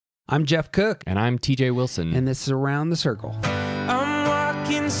I'm Jeff Cook, And I'm TJ Wilson. and this is Around the Circle. I'm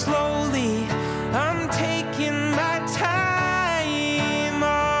walking slowly, I'm taking my time. All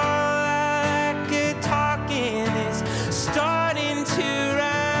I could talking is starting to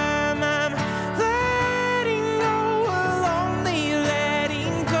rhyme. I'm letting go of lonely,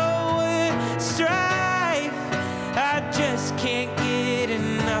 letting go of strife. I just can't get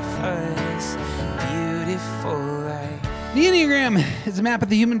enough of this beautiful life. The Enneagram is a map of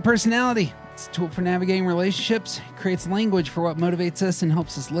the human personality. It's a tool for navigating relationships, it creates language for what motivates us, and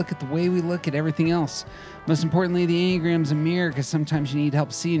helps us look at the way we look at everything else. Most importantly, the Enneagram is a mirror because sometimes you need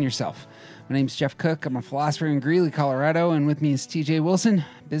help seeing yourself. My name's Jeff Cook. I'm a philosopher in Greeley, Colorado, and with me is TJ Wilson,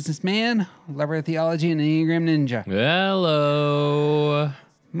 businessman, lover of theology, and Enneagram ninja. Hello.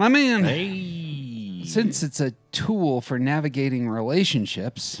 My man, Hey. since it's a tool for navigating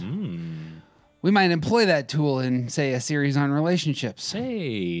relationships, we might employ that tool in, say, a series on relationships.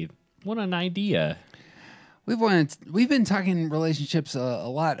 Hey, what an idea. We've been talking relationships a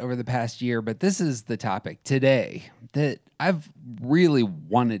lot over the past year, but this is the topic today that I've really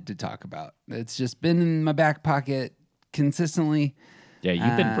wanted to talk about. It's just been in my back pocket consistently. Yeah,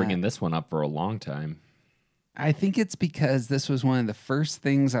 you've been bringing this one up for a long time. I think it's because this was one of the first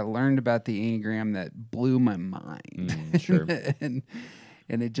things I learned about the Enneagram that blew my mind. Sure.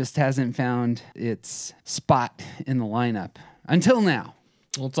 and it just hasn't found its spot in the lineup until now.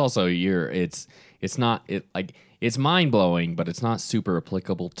 Well, it's also it's mind blowing, but it's not super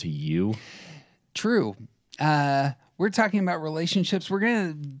applicable to you. True. We're talking about relationships. We're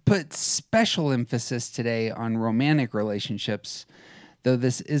going to put special emphasis today on romantic relationships, though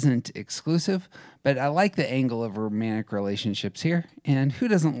this isn't exclusive. But I like the angle of romantic relationships here. And who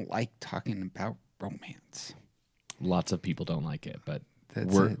doesn't like talking about romance? Lots of people don't like it, but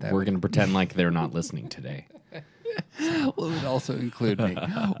That's we're it. That going to pretend like they're not listening today. Well, it would also include me,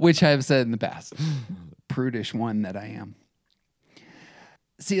 which I've said in the past. Prudish one that I am.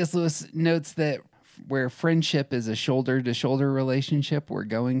 C.S. Lewis notes that where friendship is a shoulder-to-shoulder relationship, we're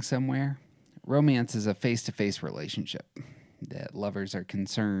going somewhere. Romance is a face-to-face relationship that lovers are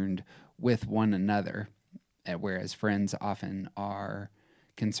concerned with one another, whereas friends often are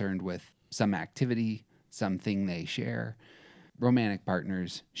concerned with some activity, something they share. Romantic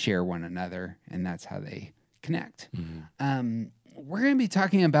partners share one another, and that's how they connect. We're going to be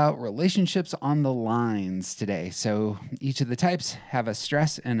talking about relationships on the lines today. So each of the types have a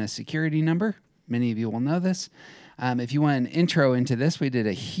stress and a security number. Many of you will know this. If you want an intro into this, we did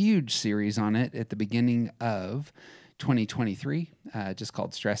a huge series on it at the beginning of 2023, just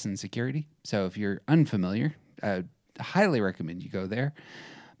called Stress and Security. So if you're unfamiliar, I highly recommend you go there.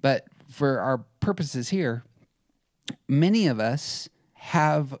 But for our purposes here, many of us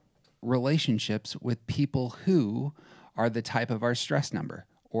have relationships with people who are the type of our stress number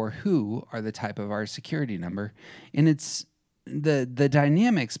or who are the type of our security number. And it's the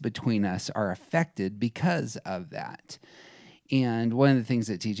dynamics between us are affected because of that. And one of the things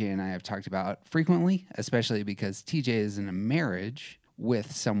that TJ and I have talked about frequently, especially because TJ is in a marriage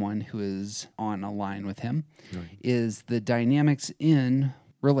with someone who is on a line with him, is the dynamics in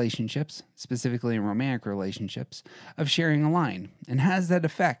relationships, specifically in romantic relationships, of sharing a line. And how does that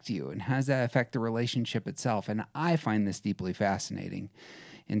affect you? And how does that affect the relationship itself? And I find this deeply fascinating.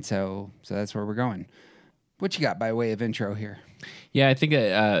 And so that's where we're going. What you got by way of intro here? Yeah, I think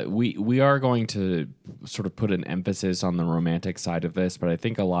we are going to sort of put an emphasis on the romantic side of this, but I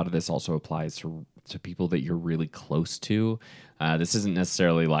think a lot of this also applies to people that you're really close to. This isn't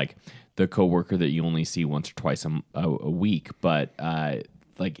necessarily like the coworker that you only see once or twice a week, but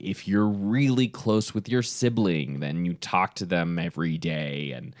like if you're really close with your sibling, then you talk to them every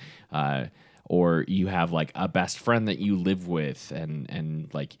day, and or you have like a best friend that you live with,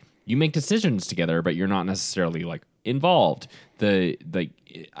 and like you make decisions together, but you're not necessarily like involved.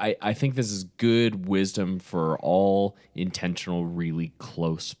 I think this is good wisdom for all intentional, really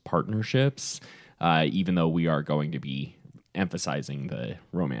close partnerships, even though we are going to be emphasizing the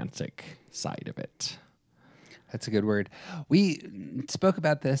romantic side of it. That's a good word. We spoke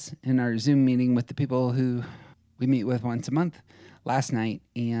about this in our Zoom meeting with the people who we meet with once a month last night.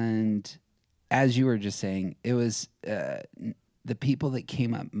 And as you were just saying, it was the people that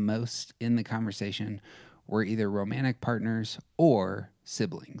came up most in the conversation were either romantic partners or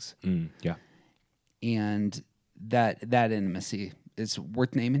siblings. Yeah. And that intimacy is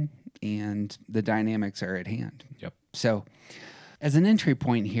worth naming, and the dynamics are at hand. Yep. So as an entry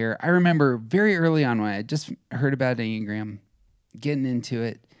point here, I remember very early on when I just heard about Enneagram, getting into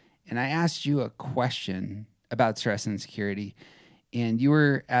it, and I asked you a question about stress and security, and you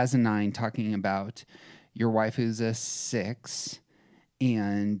were, as a 9, talking about your wife who's a 6,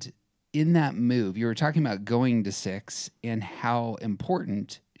 And in that move, you were talking about going to 6 and how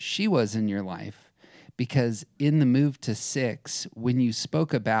important she was in your life, because in the move to 6, when you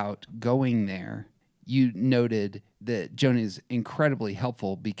spoke about going there, you noted that Joni is incredibly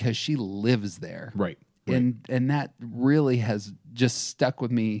helpful because she lives there. Right. And that really has just stuck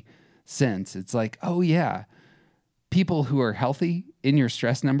with me since. It's like, oh yeah, people who are healthy in your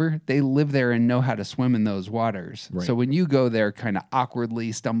stress number, they live there and know how to swim in those waters. Right. So when you go there kind of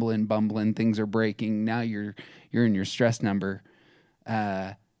awkwardly, stumbling, bumbling, things are breaking, now you're in your stress number,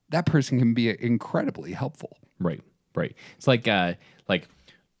 that person can be incredibly helpful. Right. It's like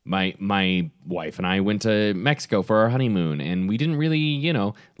my wife and I went to Mexico for our honeymoon, and we didn't really,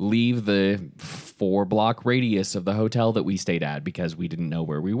 leave the 4-block radius of the hotel that we stayed at because we didn't know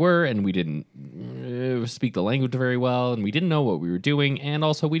where we were, and we didn't speak the language very well, and we didn't know what we were doing, and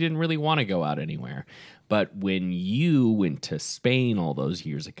also we didn't really want to go out anywhere. But when you went to Spain all those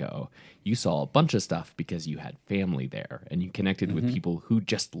years ago, you saw a bunch of stuff because you had family there, and you connected with people who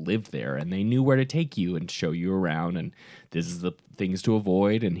just lived there, and they knew where to take you and show you around, and this is the things to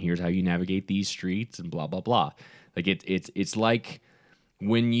avoid, and here's how you navigate these streets, and blah blah blah. Like it's like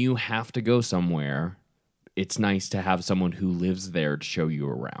when you have to go somewhere, it's nice to have someone who lives there to show you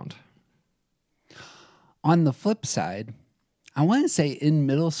around. On the flip side, I want to say in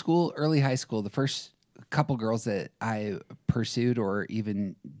middle school, early high school, the first couple girls that I pursued or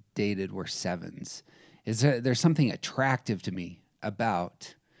even dated were 7s. There's something attractive to me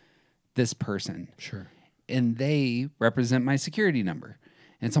about this person. Sure. And they represent my security number.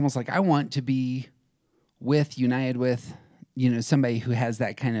 And it's almost like I want to be united with, somebody who has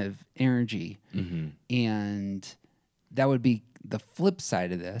that kind of energy. Mm-hmm. And that would be the flip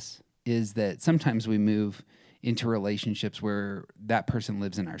side of this, is that sometimes we move into relationships where that person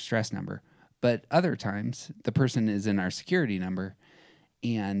lives in our stress number. But other times, the person is in our security number,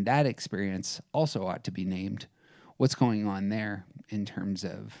 and that experience also ought to be named. What's going on there in terms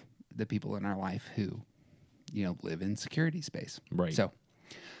of the people in our life who, live in security space. Right. So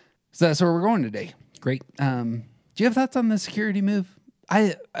that's where we're going today. Great. Do you have thoughts on the security move?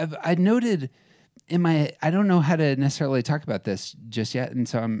 I noted I don't know how to necessarily talk about this just yet, and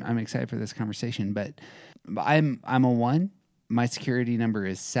so I'm excited for this conversation. But I'm a 1. My security number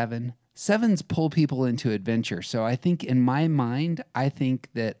is 7. 7s pull people into adventure. So I think in my mind, I think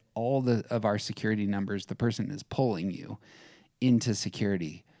that all of our security numbers, the person is pulling you into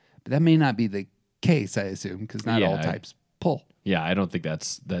security. But that may not be the case, I assume, because not all types pull. Yeah, I don't think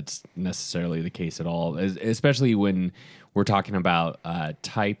that's necessarily the case at all, especially when we're talking about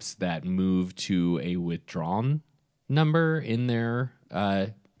types that move to a withdrawn number in their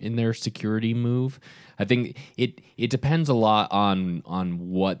security move. I think it depends a lot on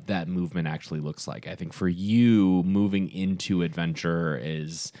what that movement actually looks like. I think for you, moving into adventure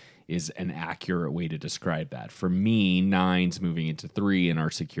is an accurate way to describe that. For me, 9's moving into 3 in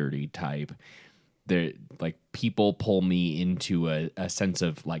our security type. They're like, people pull me into a sense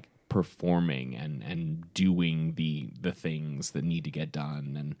of like performing and doing the things that need to get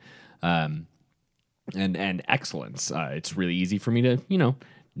done and excellence. It's really easy for me to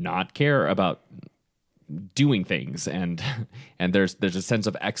not care about doing things, and there's a sense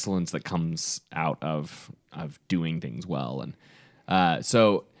of excellence that comes out of doing things well, and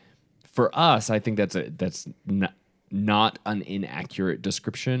so for us, I think that's not an inaccurate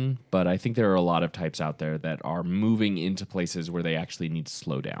description, but I think there are a lot of types out there that are moving into places where they actually need to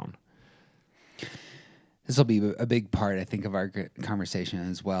slow down. This will be a big part, I think, of our conversation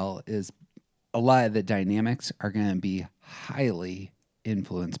as well, is a lot of the dynamics are going to be highly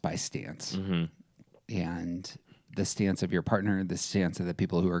influenced by stance. Mm-hmm. And the stance of your partner, the stance of the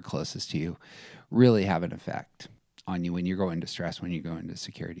people who are closest to you really have an effect on you when you go into stress, when you go into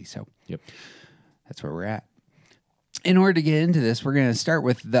security. So that's where we're at. In order to get into this, we're going to start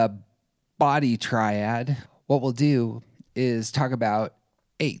with the body triad. What we'll do is talk about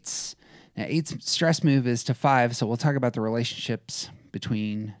 8s. Now, 8's stress move is to 5, so we'll talk about the relationships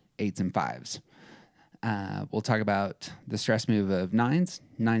between 8s and 5s. We'll talk about the stress move of 9's.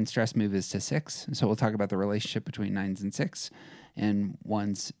 9's stress move is to 6, so we'll talk about the relationship between 9's and 6. And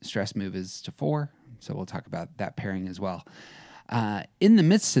 1's stress move is to 4, so we'll talk about that pairing as well. In the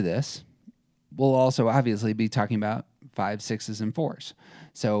midst of this, we'll also obviously be talking about 5s, 6s, and 4s.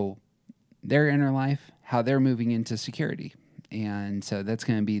 So their inner life, how they're moving into security. And so that's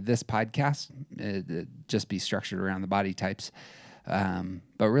going to be this podcast. Just be structured around the body types.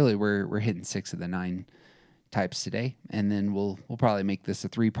 But really, we're hitting 6 of the 9 types today, and then we'll probably make this a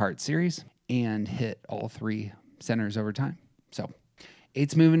 3-part series and hit all 3 centers over time. So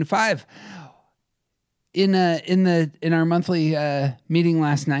 8's moving to 5. in our monthly meeting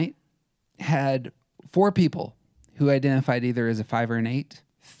last night, had 4 people who identified either as a 5 or an 8.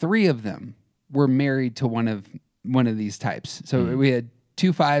 3 of them were married to one of these types. So we had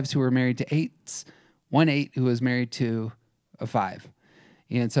 2 5s who were married to 8s, 1 8 who was married to a 5.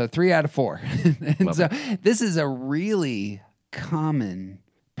 And so 3 out of 4. And so this is a really common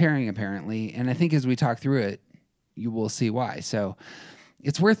pairing, apparently. And I think as we talk through it, you will see why. So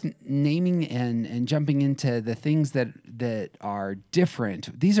it's worth naming and jumping into the things that are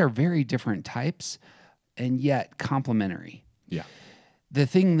different. These are very different types and yet complementary. Yeah. The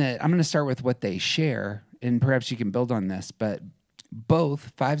thing that I'm going to start with what they share, and perhaps you can build on this, but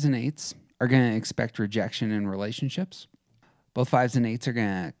both 5s and 8s are going to expect rejection in relationships. Both 5s and 8s are going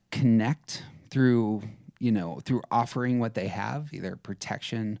to connect through offering what they have, either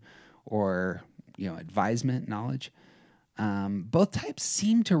protection or, advisement, knowledge. Both types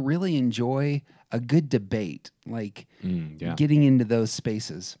seem to really enjoy a good debate, like getting into those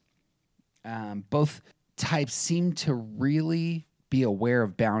spaces. Both types seem to really be aware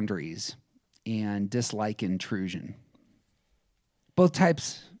of boundaries and dislike intrusion. Both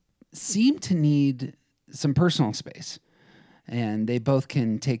types seem to need some personal space, and they both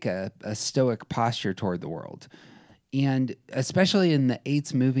can take a stoic posture toward the world. And especially in the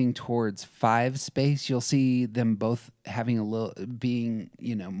 8s moving towards 5 space, you'll see them both having being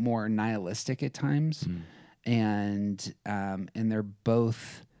more nihilistic at times, and they're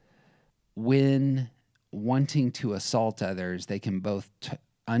both, when wanting to assault others, they can both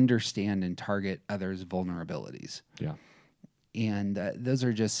understand and target others' vulnerabilities. Yeah, and those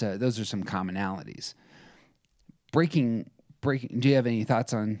are some commonalities. Breaking. Do you have any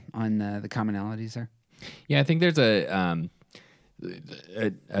thoughts on the commonalities there? Yeah, I think there's a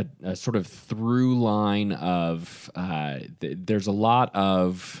sort of through line of there's a lot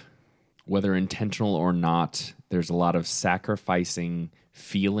of, whether intentional or not, there's a lot of sacrificing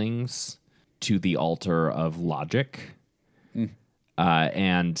feelings to the altar of logic.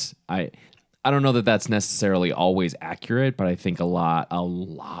 And I don't know that that's necessarily always accurate, but I think a lot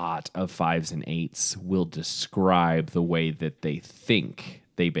of 5s and 8s will describe the way that they think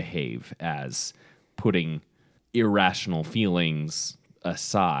they behave as putting irrational feelings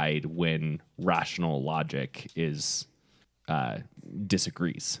aside when rational logic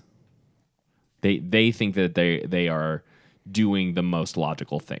disagrees. They think that they are doing the most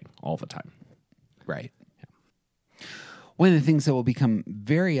logical thing all the time. Right. Yeah. One of the things that will become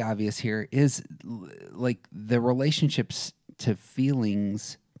very obvious here is like the relationships to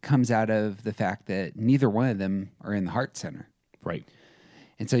feelings comes out of the fact that neither one of them are in the heart center. Right.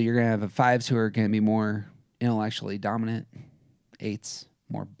 And so you're going to have 5s who are going to be more intellectually dominant, 8s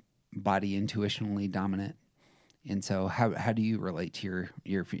more body intuitionally dominant. And so how do you relate to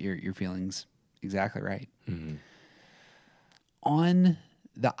your feelings? Exactly right. Mm-hmm. On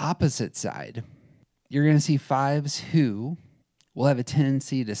the opposite side, you're going to see 5s who will have a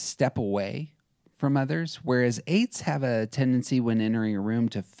tendency to step away from others, whereas 8s have a tendency when entering a room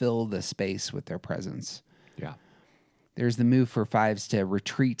to fill the space with their presence. Yeah. There's the move for 5s to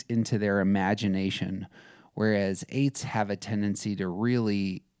retreat into their imagination, whereas 8s have a tendency to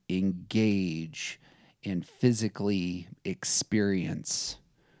really engage and physically experience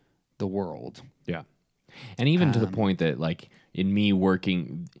the world. Yeah. And even to the point that, like, in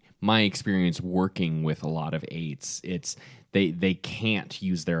my experience working with a lot of 8s, it's they can't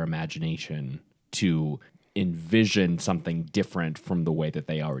use their imagination to envision something different from the way that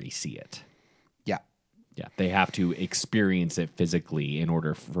they already see it. Yeah. Yeah. They have to experience it physically in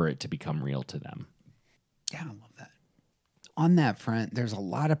order for it to become real to them. Yeah, I love that. On that front, there's a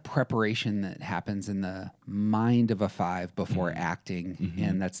lot of preparation that happens in the mind of a 5 before acting,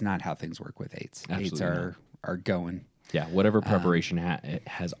 and that's not how things work with 8s. Absolutely 8s are going. Yeah, whatever preparation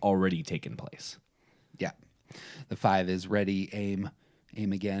has already taken place. Yeah. The 5 is ready, aim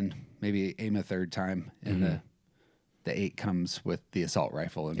again, maybe aim a third time, and the 8 comes with the assault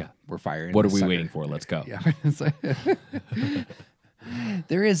rifle, and we're firing. What are we waiting for? Let's go. Yeah.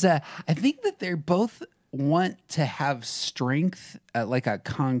 There is I think that they're both want to have strength, like a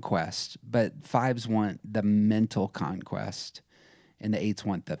conquest, but 5s want the mental conquest, and the 8s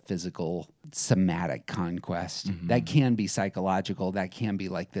want the physical, somatic conquest. That can be psychological. That can be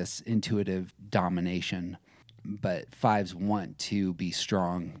like this intuitive domination, but 5s want to be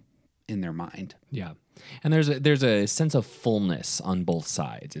strong in their mind. Yeah. And there's a sense of fullness on both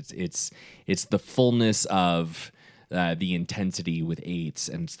sides. It's the fullness of the intensity with 8s,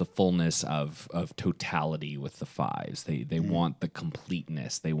 and it's the fullness of totality with the 5s. They want the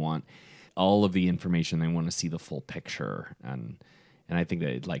completeness. They want all of the information. They want to see the full picture. And I think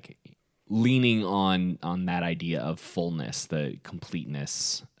that, like, leaning on that idea of fullness, the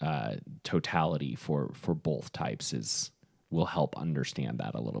completeness, totality for both types will help understand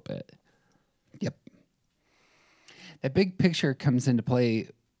that a little bit. Yep. That big picture comes into play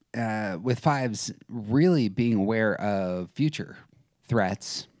with fives really being aware of future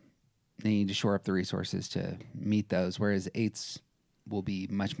threats. They need to shore up the resources to meet those, whereas eights will be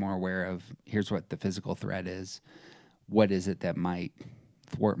much more aware of here's what the physical threat is. What is it that might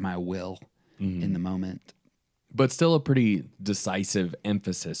thwart my will in the moment? But still a pretty decisive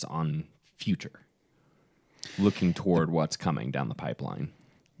emphasis on future, looking toward what's coming down the pipeline.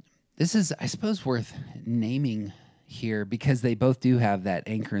 This is, I suppose, worth naming here because they both do have that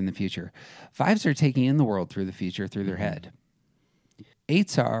anchor in the future. Fives are taking in the world through the future, through their head.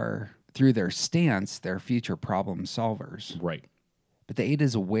 Eights are, through their stance, their future problem solvers. Right. But the eight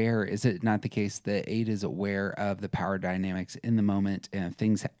is aware, is it not the case that eight is aware of the power dynamics in the moment, and if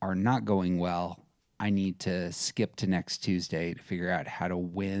things are not going well, I need to skip to next Tuesday to figure out how to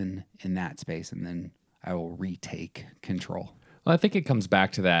win in that space, and then I will retake control. Well, I think it comes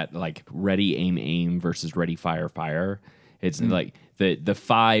back to that, like, ready, aim versus ready, fire. It's like the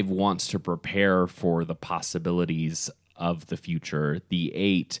five wants to prepare for the possibilities of the future. The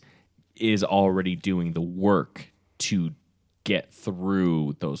eight is already doing the work to get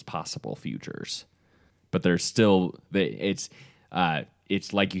through those possible futures. But there's still, it's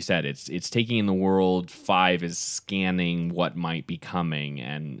like you said, it's taking in the world. Five is scanning what might be coming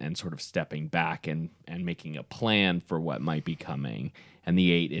and sort of stepping back and making a plan for what might be coming. And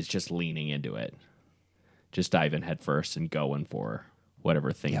the eight is just leaning into it, just diving head first and going for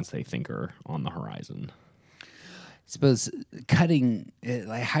whatever things they think are on the horizon. I suppose cutting,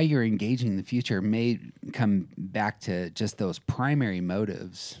 like how you're engaging the future may come back to just those primary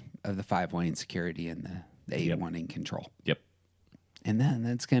motives of the five wanting security and the eight wanting control. Yep. And then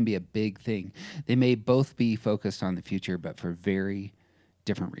that's going to be a big thing. They may both be focused on the future, but for very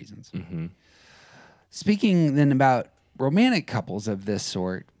different reasons. Mm-hmm. Speaking then about romantic couples of this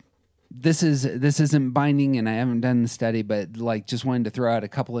sort, this isn't binding, and I haven't done the study, but like just wanted to throw out a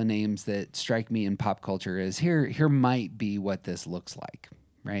couple of names that strike me in pop culture as here might be what this looks like,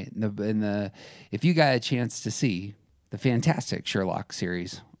 right? If you got a chance to see the fantastic Sherlock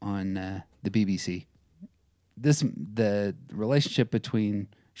series on the BBC, the relationship between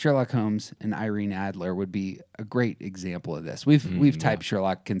Sherlock Holmes and Irene Adler would be a great example of this. We've typed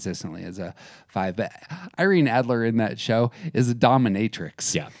Sherlock consistently as a 5, but Irene Adler in that show is a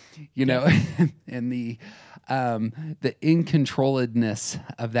dominatrix. Yeah. You know, and the incontrolledness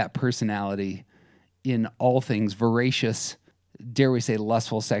of that personality in all things voracious, dare we say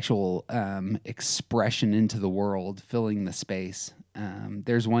lustful sexual expression into the world, filling the space.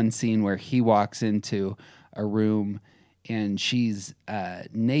 There's one scene where he walks into a room and she's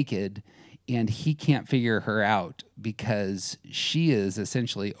naked, and he can't figure her out because she is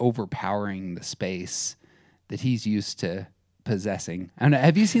essentially overpowering the space that he's used to possessing. I don't know.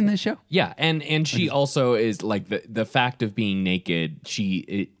 Have you seen this show? Yeah, and she also is like the fact of being naked.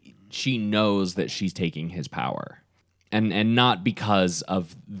 She knows that she's taking his power, and not because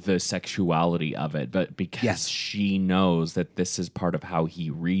of the sexuality of it, but because she knows that this is part of how he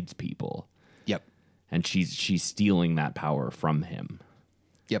reads people. Yep. And she's stealing that power from him.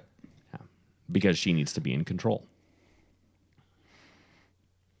 Yep. Yeah. Because she needs to be in control.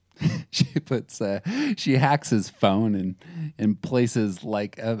 She hacks his phone and places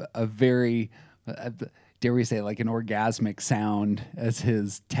like a very dare we say like an orgasmic sound as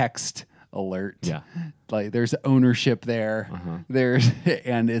his text alert. Yeah. Like there's ownership there.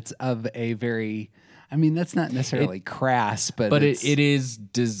 And it's of a very, I mean, that's not necessarily crass, but it is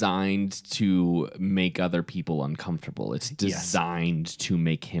designed to make other people uncomfortable. It's designed to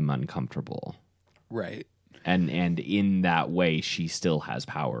make him uncomfortable. Right. And in that way, she still has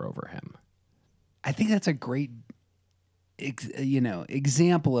power over him. I think that's a great,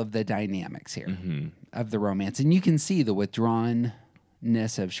 example of the dynamics here of the romance. And you can see the withdrawnness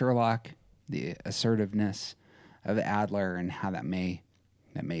of Sherlock, the assertiveness of Adler, and how that may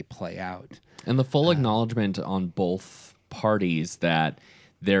play out. And the full acknowledgement on both parties that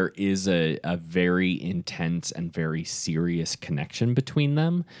there is a very intense and very serious connection between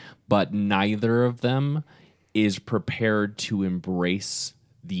them, but neither of them is prepared to embrace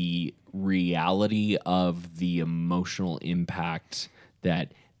the reality of the emotional impact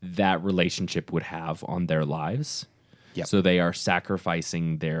that relationship would have on their lives. Yep. So they are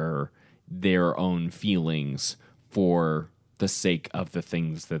sacrificing their own feelings for the sake of the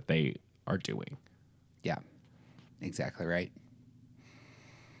things that they are doing. Yeah, exactly right.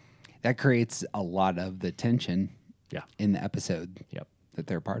 That creates a lot of the tension in the episode that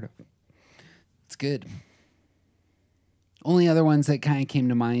they're part of. It's good. Only other ones that kind of came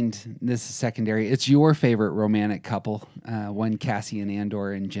to mind, this is secondary. It's your favorite romantic couple, one Cassian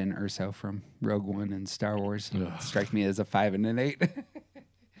Andor and Jyn Erso from Rogue One and Star Wars. Strike me as a 5 and an 8.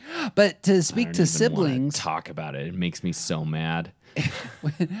 But to speak to siblings, talk about it. It makes me so mad.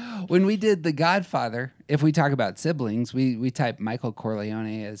 when we did The Godfather, if we talk about siblings, we type Michael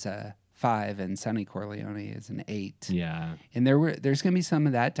Corleone as a 5 and Sonny Corleone as an 8. Yeah. And there's going to be some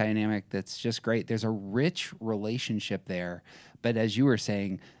of that dynamic that's just great. There's a rich relationship there. But as you were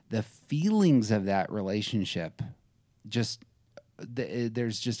saying, the feelings of that relationship, there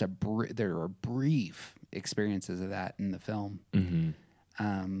are brief experiences of that in the film.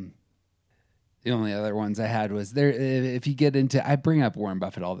 Mm-hmm. The only other ones I had was there. If you get into, I bring up Warren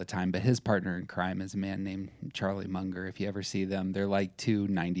Buffett all the time, but his partner in crime is a man named Charlie Munger. If you ever see them, they're like two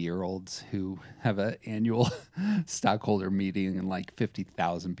 90-year-olds who have an annual stockholder meeting, and like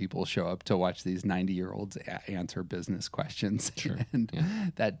 50,000 people show up to watch these 90-year-olds answer business questions. Sure. And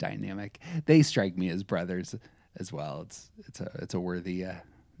that dynamic, they strike me as brothers as well. It's a worthy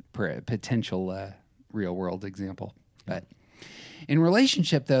potential real world example. But in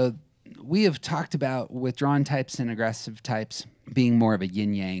relationship, though, we have talked about withdrawn types and aggressive types being more of a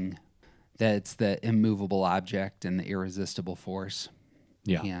yin-yang, that's the immovable object and the irresistible force.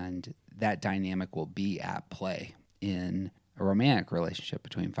 Yeah. And that dynamic will be at play in a romantic relationship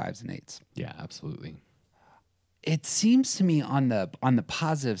between 5s and 8s. Yeah, absolutely. It seems to me on the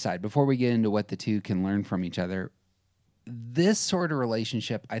positive side, before we get into what the two can learn from each other, this sort of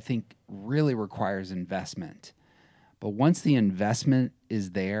relationship, I think, really requires investment. But once the investment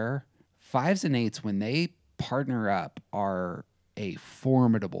is there, 5s and 8s, when they partner up, are a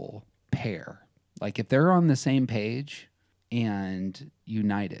formidable pair. Like if they're on the same page and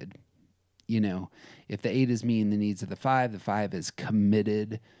united, if the 8 is meeting the needs of the 5 is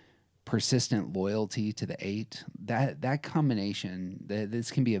committed, persistent loyalty to the 8, that combination,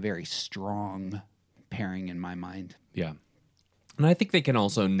 this can be a very strong pairing in my mind. Yeah. And I think they can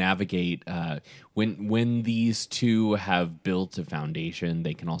also navigate when these two have built a foundation.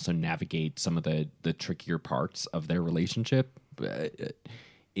 They can also navigate some of the trickier parts of their relationship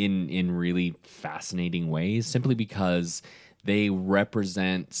in really fascinating ways. Simply because they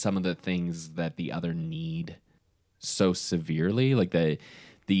represent some of the things that the other need so severely, like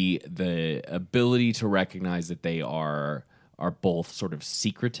the ability to recognize that they are both sort of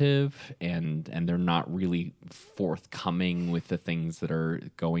secretive and they're not really forthcoming with the things that are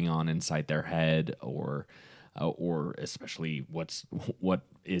going on inside their head or especially what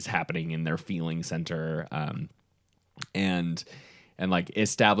is happening in their feeling center, and like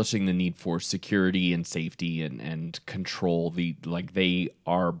establishing the need for security and safety and control. They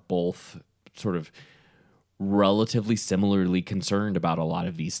are both sort of relatively similarly concerned about a lot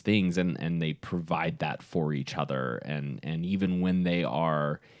of these things, and they provide that for each other, and even when they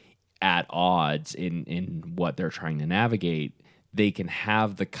are at odds in what they're trying to navigate, they can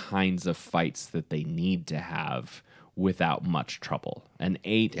have the kinds of fights that they need to have without much trouble. An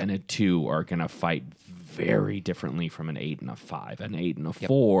 8 and a 2 are going to fight very differently from an 8 and a 5, an 8 and a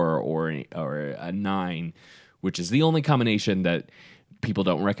 4 or a 9, which is the only combination that people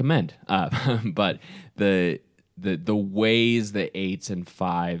don't recommend. But the ways that 8s and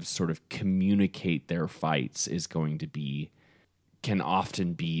 5s sort of communicate their fights can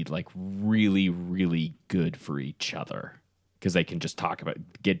often be like really, really good for each other, because they can just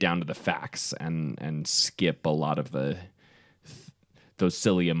get down to the facts and skip a lot of those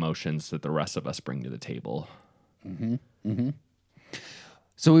silly emotions that the rest of us bring to the table. Mm-hmm. Mm-hmm.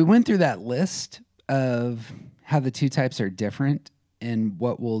 So we went through that list of how the two types are different. And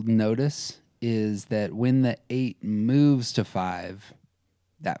what we'll notice is that when the 8 moves to 5,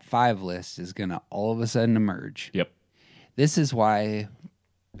 that 5 list is going to all of a sudden emerge. Yep. This is why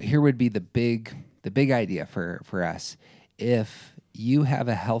here would be the big idea for us. If you have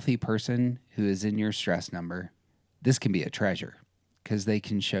a healthy person who is in your stress number, this can be a treasure, because they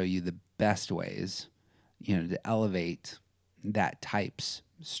can show you the best ways, to elevate that type's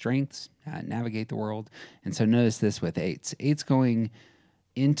strengths, navigate the world. And so notice this with 8s. 8s going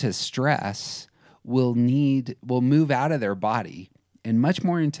into stress will move out of their body and much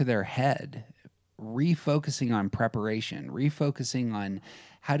more into their head, refocusing on preparation, refocusing on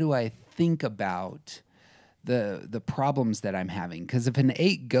how do I think about the problems that I'm having. Because if an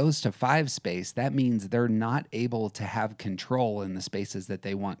 8 goes to 5 space, that means they're not able to have control in the spaces that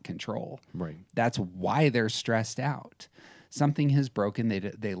they want control. Right. That's why they're stressed out. Something has broken.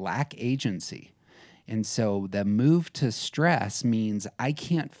 They lack agency. And so the move to stress means I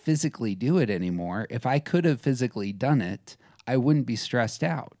can't physically do it anymore. If I could have physically done it, I wouldn't be stressed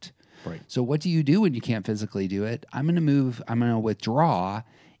out. Right. So what do you do when you can't physically do it? I'm going to withdraw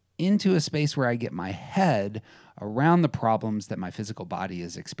into a space where I get my head around the problems that my physical body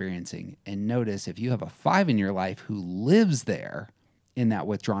is experiencing. And notice if you have a 5 in your life who lives there in that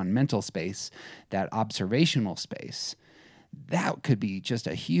withdrawn mental space, that observational space, that could be just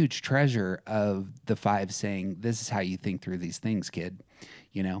a huge treasure of the 5 saying, this is how you think through these things, kid,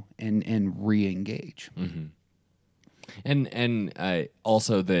 and re-engage. Mm-hmm. And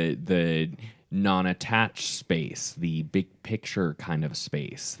also the non-attached space, the big picture kind of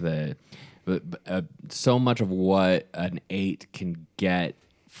space, so much of what an 8 can get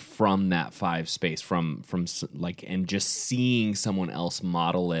from that 5 space, from like, and just seeing someone else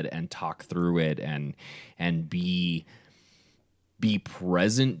model it and talk through it and be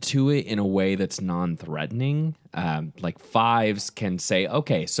present to it in a way that's non-threatening. Like 5s can say,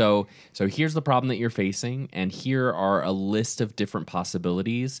 okay, so here's the problem that you're facing, and here are a list of different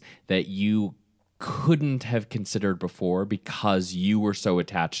possibilities that you couldn't have considered before because you were so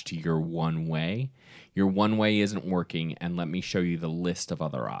attached to your one way. Your one way isn't working, and let me show you the list of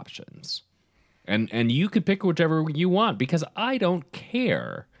other options. And you could pick whichever you want because I don't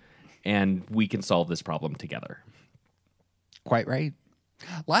care, and we can solve this problem together. Quite right.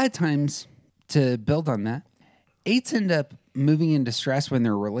 A lot of times, to build on that, 8s end up moving into stress when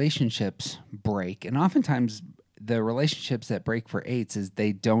their relationships break. And oftentimes, the relationships that break for 8s is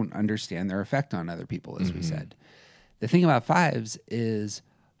they don't understand their effect on other people, as we said. The thing about 5s is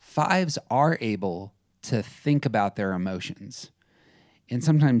 5s are able to think about their emotions. And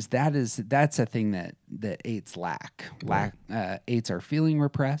sometimes that's a thing that 8s lack. 8s are feeling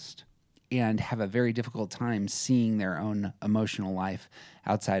repressed and have a very difficult time seeing their own emotional life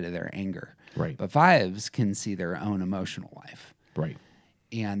outside of their anger. Right. But 5s can see their own emotional life. Right.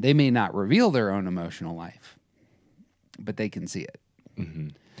 And they may not reveal their own emotional life, but they can see it. Mm-hmm.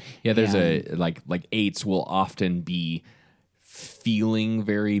 Yeah, there's like 8s will often be feeling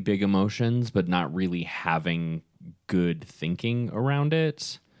very big emotions, but not really having good thinking around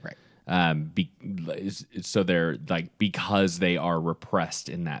it. Right. So they're like, because they are repressed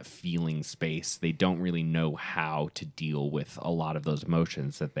in that feeling space, they don't really know how to deal with a lot of those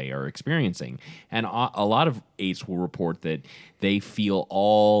emotions that they are experiencing. And a lot of 8s will report that they feel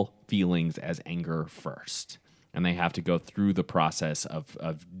all feelings as anger first. And they have to go through the process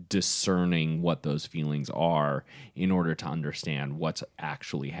of discerning what those feelings are in order to understand what's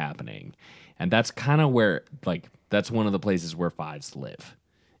actually happening. And that's kind of where, like, that's one of the places where 5s live,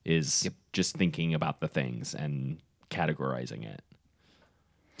 is just thinking about the things and categorizing it.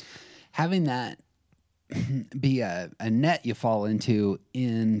 Having that be a net you fall into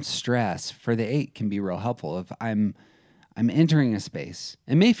in stress for the 8 can be real helpful. If I'm entering a space,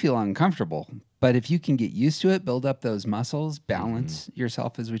 it may feel uncomfortable, but if you can get used to it, build up those muscles, balance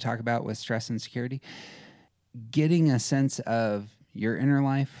yourself, as we talk about with stress and security, getting a sense of your inner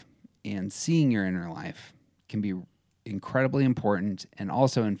life and seeing your inner life can be incredibly important. And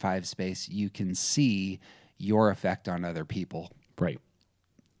also in 5 space, you can see your effect on other people. Right.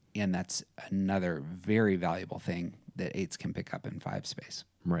 And that's another very valuable thing that 8s can pick up in 5 space.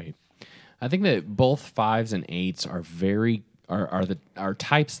 Right. I think that both 5s and 8s are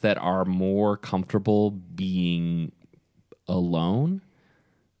types that are more comfortable being alone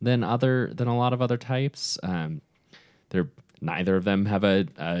than a lot of other types. Neither of them have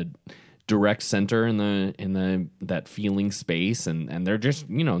a direct center in that feeling space, and they're just,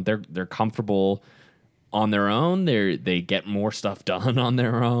 they're comfortable on their own. They get more stuff done on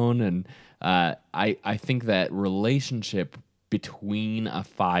their own, and I think that relationship between a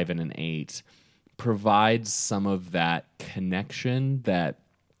 5 and an 8 provides some of that connection that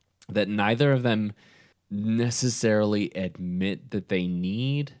neither of them necessarily admit that they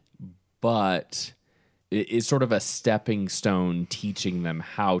need, but it's sort of a stepping stone teaching them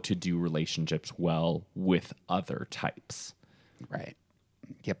how to do relationships well with other types. Right.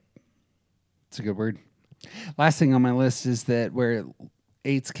 Yep. It's a good word. Last thing on my list is that where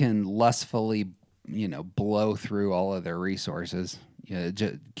 8s can lustfully, blow through all of their resources,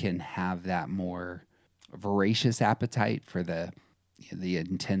 can have that more voracious appetite for the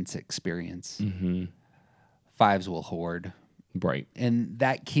intense experience. Mm-hmm. 5s will hoard. Right. And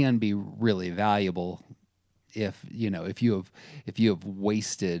that can be really valuable if you have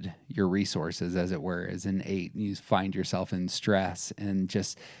wasted your resources, as it were, as an 8, and you find yourself in stress, and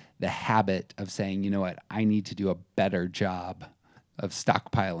just the habit of saying, you know what, I need to do a better job of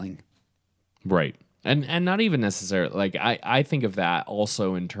stockpiling. Right. And not even necessarily, like, I think of that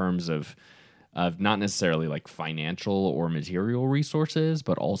also in terms of of not necessarily like financial or material resources,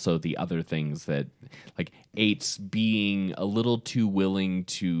 but also the other things that like 8s being a little too willing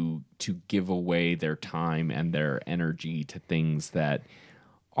to give away their time and their energy to things that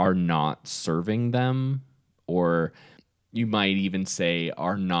are not serving them, or you might even say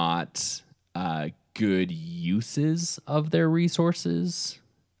are not good uses of their resources.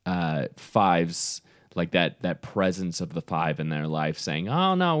 5s, like that presence of the 5 in their life saying,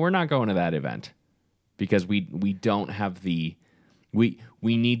 oh no, we're not going to that event because we don't have we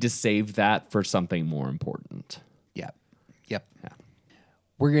need to save that for something more important. Yep. Yeah.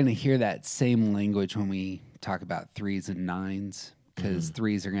 We're going to hear that same language when we talk about 3s and 9s, because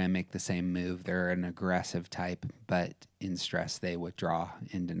 3s are going to make the same move. They're an aggressive type, but in stress they withdraw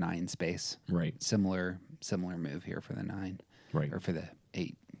into 9 space. Right. Similar move here for the 9. Right. Or for the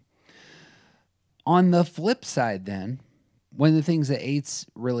 8. On the flip side, then, one of the things that 8s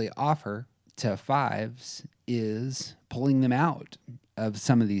really offer to 5s is pulling them out of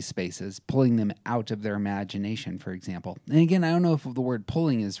some of these spaces, pulling them out of their imagination, for example. And again, I don't know if the word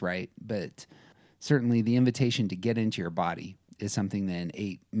pulling is right, but certainly the invitation to get into your body is something that an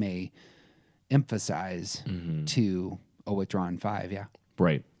 8 may emphasize to a withdrawn 5, yeah.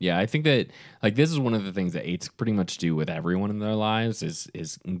 Right. Yeah, I think that like this is one of the things that 8s pretty much do with everyone in their lives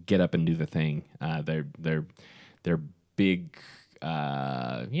is get up and do the thing. They're big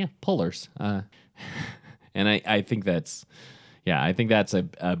pullers. And I think that's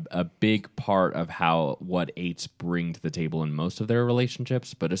a big part of what 8s bring to the table in most of their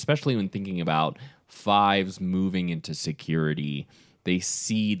relationships, but especially when thinking about 5s moving into security. They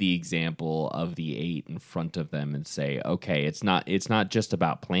see the example of the 8 in front of them and say, okay, it's not just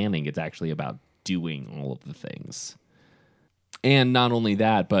about planning, it's actually about doing all of the things. And not only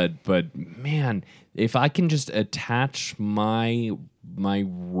that, but man, if I can just attach my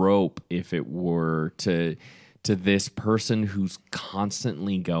rope, if it were to this person who's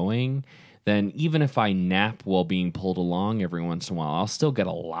constantly going, then even if I nap while being pulled along every once in a while, I'll still get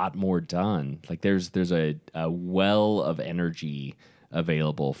a lot more done. Like there's a well of energy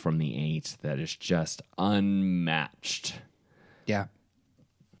available from the 8 that is just unmatched. Yeah.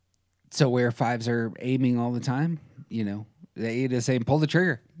 So where 5s are aiming all the time, the 8 is saying, pull the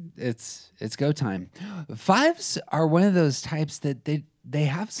trigger. It's go time. 5s are one of those types that they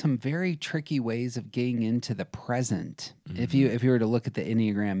have some very tricky ways of getting into the present. Mm-hmm. If you were to look at the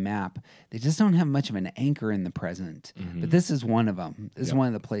Enneagram map, they just don't have much of an anchor in the present. Mm-hmm. But this is one of them. This is one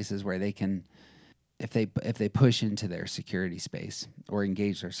of the places where they can, if they push into their security space or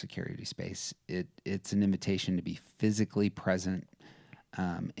engage their security space, it's an invitation to be physically present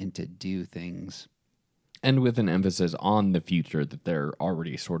and to do things. And with an emphasis on the future that they're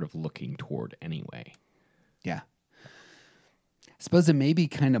already sort of looking toward anyway. Yeah. I suppose it may be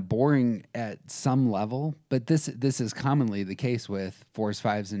kind of boring at some level, but this is commonly the case with 4s,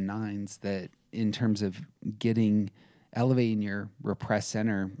 5s, and 9s, that in terms of elevating your repressed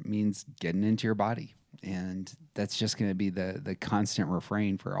center means getting into your body. And that's just going to be the constant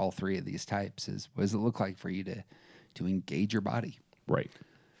refrain for all 3 of these types is, what does it look like for you to engage your body? Right.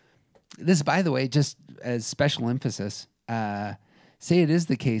 This, by the way, just as special emphasis, say it is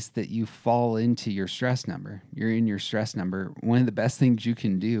the case that you fall into your stress number. You're in your stress number. One of the best things you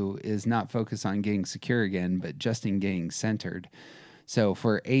can do is not focus on getting secure again, but just in getting centered. So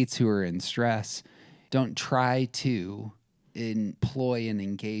for 8s who are in stress, don't try to employ and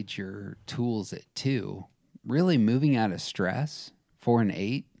engage your tools at 2. Really moving out of stress for an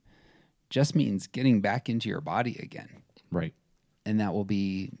 8 just means getting back into your body again. Right. And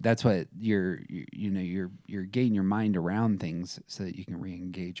that's what you're getting your mind around things so that you can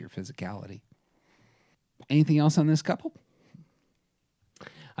re-engage your physicality. Anything else on this couple?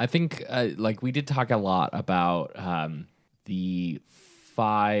 I think we did talk a lot about the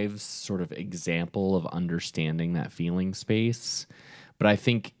 5's sort of example of understanding that feeling space. But I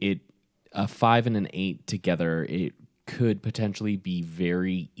think a 5 and an 8 together, it could potentially be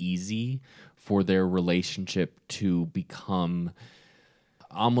very easy for their relationship to become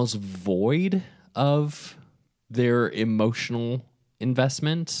almost void of their emotional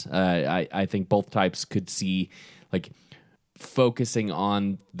investment. I think both types could see like focusing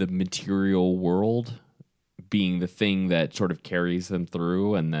on the material world being the thing that sort of carries them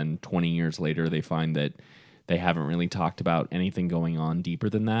through, and then 20 years later they find that they haven't really talked about anything going on deeper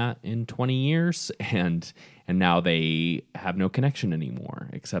than that in 20 years, and now they have no connection anymore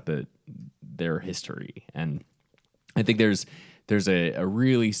except that their history. And I think there's a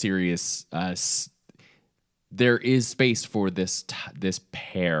really serious there is space for this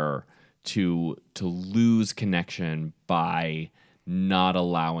pair to lose connection by not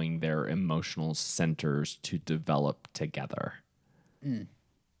allowing their emotional centers to develop together.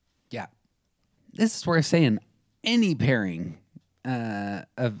 Yeah. This is worth saying. Any pairing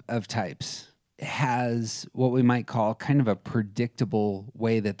of types has what we might call kind of a predictable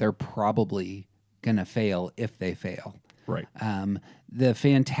way that they're probably going to fail if they fail. Right. The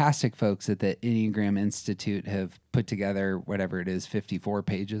fantastic folks at the Enneagram Institute have put together whatever it is, 54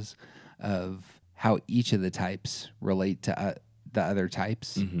 pages of how each of the types relate to the other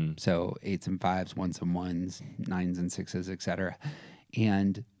types. So 8s and 5s, 1s and 1s, 9s and 6s, etc.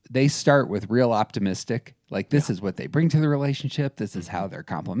 And they start with real optimistic, like this is what they bring to the relationship. This is how they're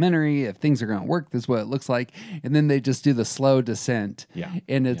complementary. If things are going to work, this is what it looks like. And then they just do the slow descent. Yeah.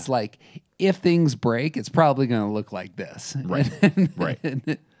 And it's like, if things break, it's probably going to look like this. Right.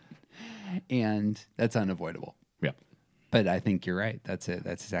 Right. And that's unavoidable. Yeah. But I think you're right. That's it.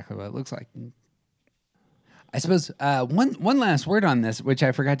 That's exactly what it looks like. I suppose one last word on this, which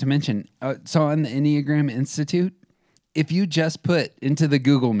I forgot to mention. So on the Enneagram Institute, if you just put into the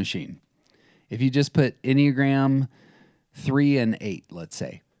Google machine, if you just put Enneagram 3 and 8, let's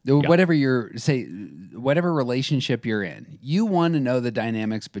say, whatever whatever relationship you're in, you want to know the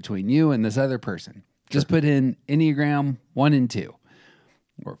dynamics between you and this other person. Just put in Enneagram 1 and 2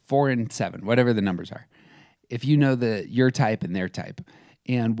 or 4 and 7, whatever the numbers are. If you know your type and their type,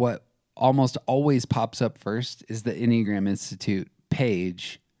 and what almost always pops up first is the Enneagram Institute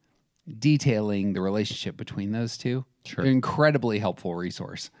page detailing the relationship between those two. Sure. Incredibly helpful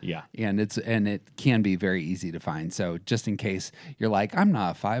resource. Yeah. And it can be very easy to find. So just in case you're like, I'm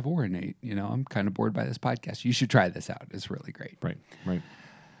not a 5 or an 8, I'm kind of bored by this podcast, you should try this out. It's really great. Right. Right.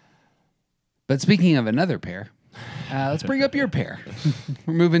 But speaking of another pair, let's bring up your pair.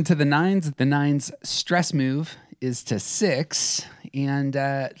 We're moving to the 9s. The 9's stress move is to 6, and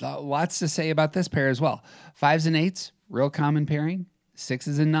lots to say about this pair as well. 5s and 8s, real common pairing.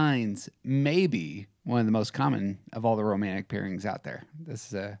 6s and 9s, maybe one of the most common of all the romantic pairings out there.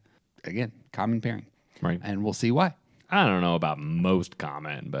 This is again, common pairing. Right. And we'll see why. I don't know about most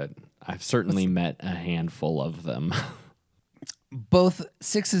common, but I've certainly met a handful of them. Both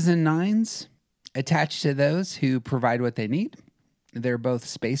 6s and 9s attached to those who provide what they need. They're both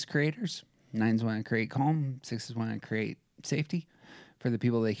space creators. 9s want to create calm. 6s want to create safety for the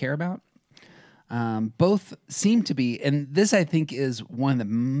people they care about. Both seem to be, and this I think is one of the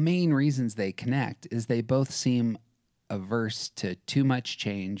main reasons they connect, is they both seem averse to too much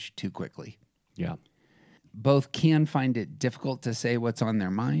change too quickly. Yeah. Both can find it difficult to say what's on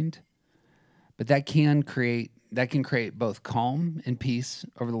their mind, but that can create both calm and peace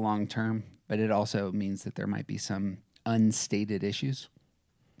over the long term, but it also means that there might be some unstated issues.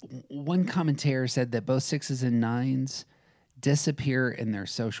 One commentator said that both 6s and 9s disappear in their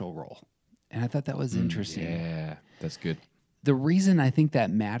social role. And I thought that was interesting. Yeah, that's good. The reason I think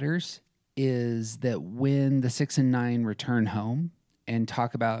that matters is that when the 6 and 9 return home and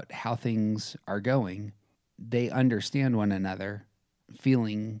talk about how things are going, they understand one another,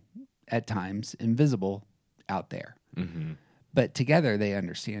 feeling at times invisible out there. Mm-hmm. But together they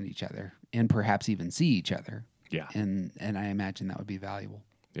understand each other and perhaps even see each other. Yeah. And I imagine that would be valuable.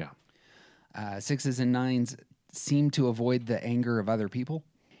 Yeah. 6s and 9s seem to avoid the anger of other people.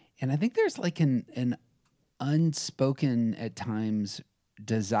 And I think there's like an unspoken, at times,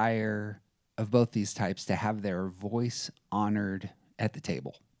 desire of both these types to have their voice honored at the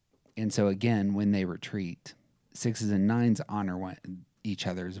table. And so again, when they retreat, 6s and 9s honor each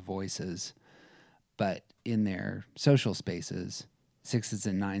other's voices. But in their social spaces, 6s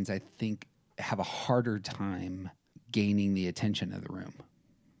and 9s, I think, have a harder time gaining the attention of the room.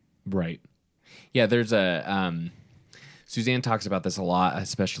 Right. Yeah, there's a... Suzanne talks about this a lot,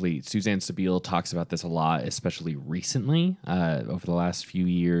 especially Suzanne Stabile talks about this a lot, especially recently, over the last few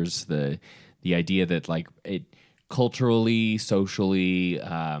years. The idea that like it culturally, socially,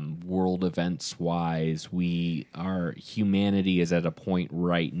 world events wise, humanity is at a point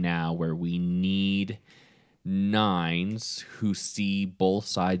right now where we need 9s who see both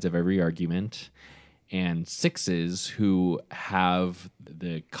sides of every argument, and 6s who have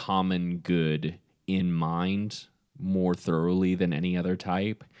the common good in mind more thoroughly than any other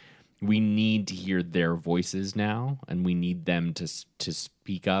type. We need to hear their voices now, and we need them to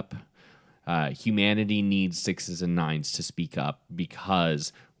speak up. Humanity needs 6s and 9s to speak up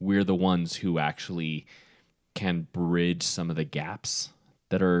because we're the ones who actually can bridge some of the gaps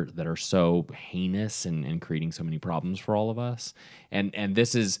that are so heinous and creating so many problems for all of us. And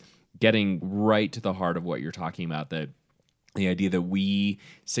this is getting right to the heart of what you're talking about, the idea that we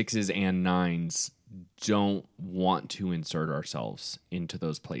 6s and 9s don't want to insert ourselves into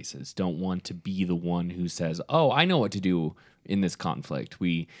those places, don't want to be the one who says, oh, I know what to do in this conflict.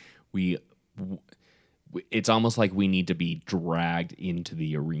 It's almost like we need to be dragged into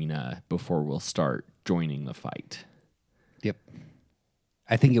the arena before we'll start joining the fight. Yep.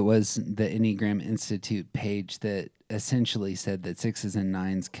 I think it was the Enneagram Institute page that essentially said that 6s and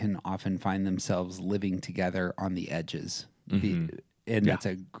 9s can often find themselves living together on the edges. And that's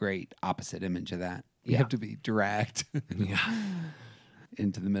a great opposite image of that. You have to be dragged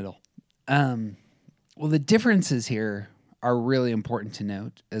into the middle. Well, the differences here are really important to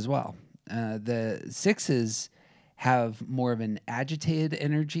note as well. The 6s have more of an agitated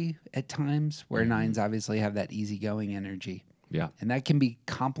energy at times, where 9s obviously have that easygoing energy. Yeah. And that can be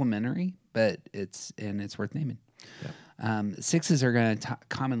complementary, but it's worth naming. Yeah. 6s are going to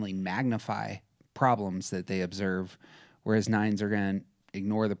commonly magnify problems that they observe, whereas 9s are going to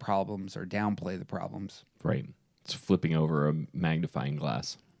ignore the problems or downplay the problems. Right. It's flipping over a magnifying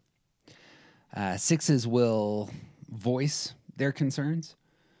glass. 6s will voice their concerns.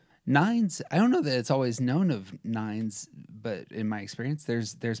 9s, I don't know that it's always known of 9s, but in my experience,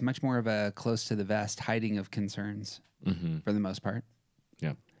 there's much more of a close to the vest hiding of concerns for the most part.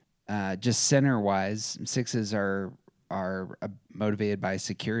 Yeah. Just center-wise, 6s are motivated by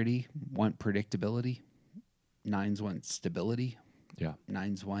security, want predictability. 9s want stability. Yeah.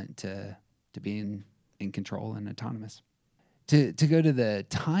 9s want to be in control and autonomous. To go to the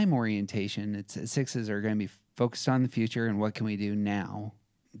time orientation, 6s are going to be focused on the future and what can we do now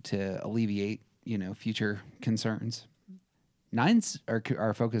to alleviate, future concerns. 9s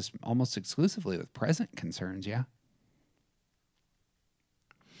are focused almost exclusively with present concerns. Yeah.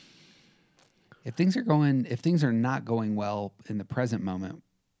 If things are not going well in the present moment,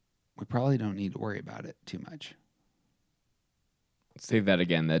 we probably don't need to worry about it too much. Say that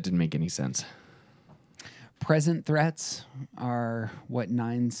again. That didn't make any sense. Present threats are what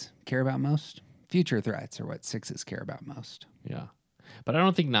 9s care about most. Future threats are what 6s care about most. Yeah. But I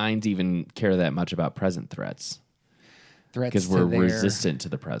don't think 9s even care that much about present threats. Because we're resistant to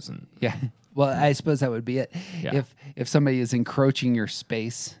the present. Yeah. Well, I suppose that would be it. Yeah. If somebody is encroaching your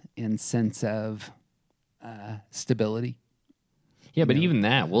space in sense of stability. Yeah, but even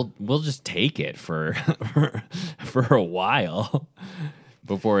that, we'll just take it for for a while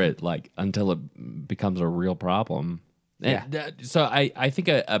before it until it becomes a real problem. Yeah. So I think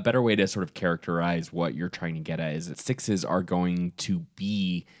a better way to sort of characterize what you're trying to get at is that 6s are going to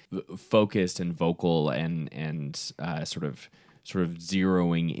be focused and vocal and sort of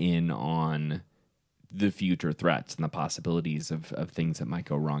zeroing in on the future threats and the possibilities of things that might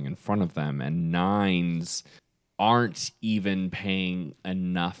go wrong in front of them. And 9s aren't even paying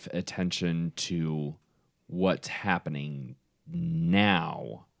enough attention to what's happening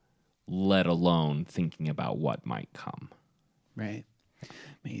now, let alone thinking about what might come. Right.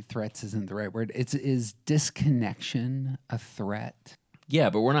 Maybe threats isn't the right word. Is disconnection a threat?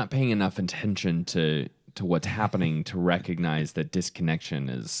 Yeah, but we're not paying enough attention to what's happening to recognize that disconnection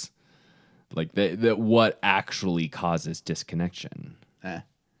is that what actually causes disconnection. Yeah.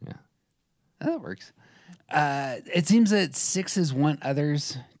 Oh, that works. It seems that 6s want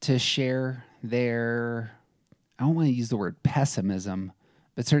others to share their, I don't want to use the word pessimism,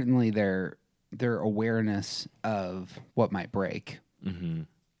 but certainly their awareness of what might break. Mm-hmm.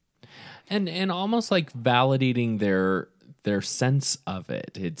 And almost like validating their sense of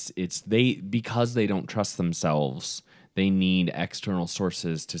it. It's because they don't trust themselves, they need external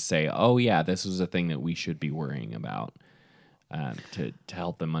sources to say, oh yeah, this is a thing that we should be worrying about, to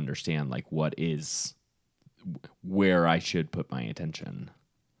help them understand what is where I should put my attention.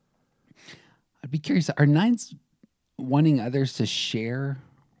 I'd be curious, are 9s wanting others to share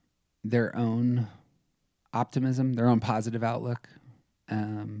their own optimism, their own positive outlook?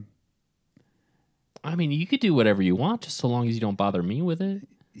 I mean, you could do whatever you want, just so long as you don't bother me with it.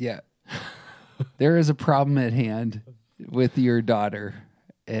 Yeah. There is a problem at hand with your daughter,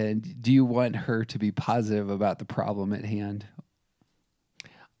 and do you want her to be positive about the problem at hand?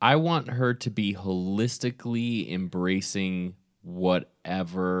 I want her to be holistically embracing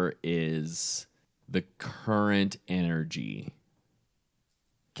whatever is the current energy.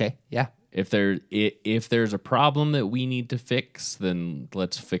 Okay, yeah. If there's a problem that we need to fix, then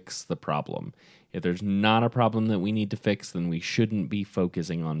let's fix the problem. If there's not a problem that we need to fix, then we shouldn't be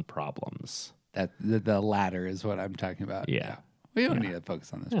focusing on problems. That the latter is what I'm talking about. Yeah. We don't need to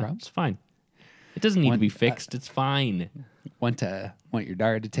focus on this problem. It's fine. It doesn't need to be fixed. It's fine. Want your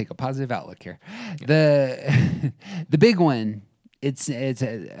daughter to take a positive outlook here. The big one, it's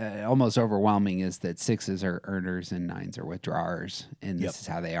almost overwhelming, is that 6s are earners and 9s are withdrawers, and this is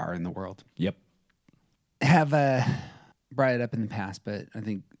how they are in the world. Yep. have brought it up in the past, but I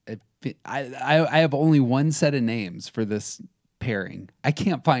think I have only one set of names for this pairing. I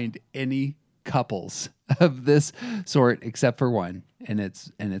can't find any couples of this sort except for one, and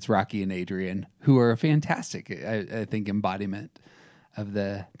it's Rocky and Adrian, who are a fantastic, I think, embodiment of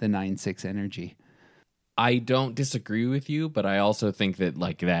the 9/6 energy. I don't disagree with you, but I also think that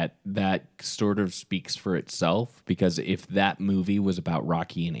like that sort of speaks for itself, because if that movie was about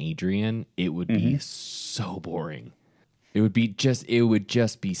Rocky and Adrian, it would be so boring. It would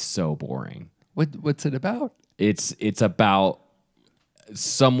just be so boring. What's it about? It's about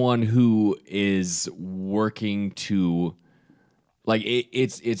someone who is working to like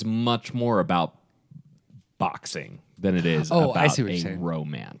it's much more about boxing than it is I about see what you're a saying.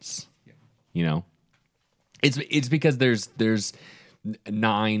 romance. You know? It's because there's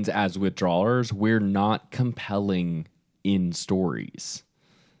nines as withdrawers. We're not compelling in stories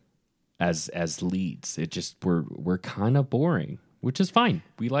as leads. It just we're kind of boring, which is fine.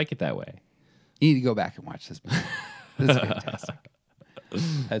 We like it that way. You need to go back and watch this movie. This is fantastic.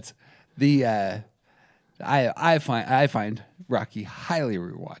 That's the I find Rocky highly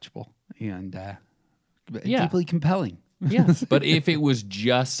rewatchable and deeply compelling. Yeah, but if it was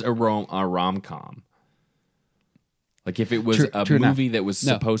just a rom-com, like if it was True movie enough. that was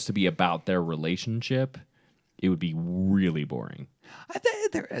No. supposed to be about their relationship, it would be really boring.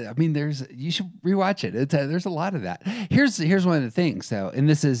 I mean, you should rewatch it. There's a lot of that. Here's one of the things, though, and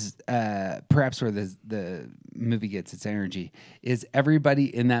this is perhaps where the movie gets its energy. Is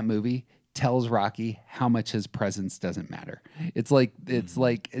everybody in that movie tells Rocky how much his presence doesn't matter. It's like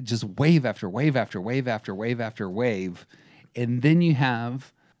just wave after wave after wave after wave after wave, and then you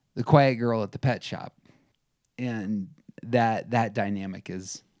have the quiet girl at the pet shop, and that dynamic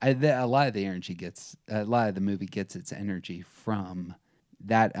is. A lot of the movie gets its energy from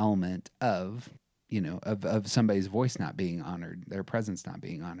that element of somebody's voice not being honored, their presence not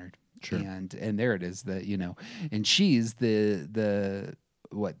being honored. Sure. And there it is, and she's the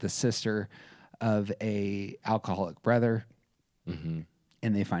sister of a alcoholic brother, and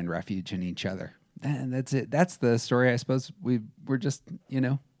they find refuge in each other. And that's it. That's the story. I suppose we're just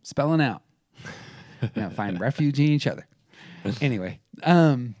spelling out. Find refuge in each other. Anyway,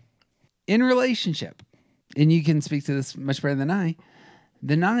 in relationship, and you can speak to this much better than I.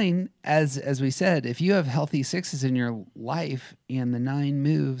 The 9, as we said, if you have healthy 6s in your life and the 9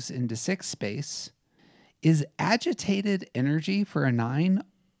 moves into 6 space, is agitated energy for a 9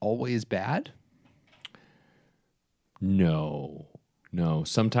 always bad? No.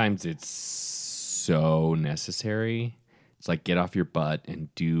 Sometimes it's so necessary. It's like get off your butt and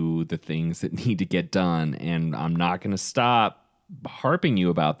do the things that need to get done. And I'm not going to stop harping you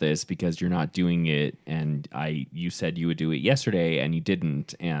about this because you're not doing it. And you said you would do it yesterday and you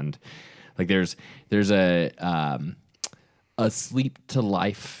didn't. And like there's a sleep to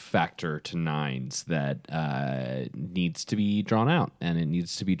life factor to 9s that needs to be drawn out, and it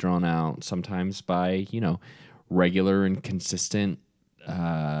needs to be drawn out sometimes by regular and consistent.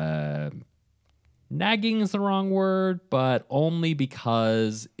 Nagging is the wrong word, but only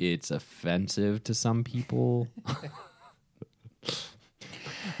because it's offensive to some people.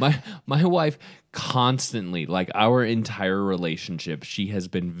 My wife constantly, like our entire relationship, she has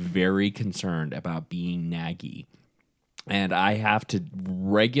been very concerned about being naggy. And I have to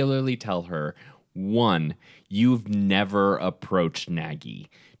regularly tell her, 1, you've never approached naggy.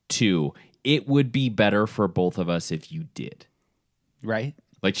 2, it would be better for both of us if you did. Right?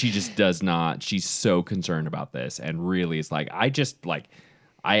 Like she just does not. She's so concerned about this, and really is like,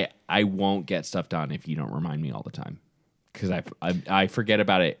 I won't get stuff done if you don't remind me all the time, because I forget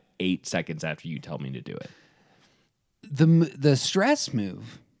about it 8 seconds after you tell me to do it. The stress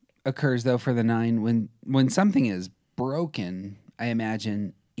move occurs though for the 9 when something is broken, I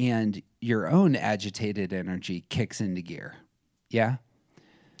imagine, and your own agitated energy kicks into gear. Yeah.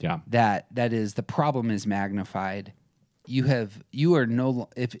 Yeah. That is, the problem is magnified. You are no,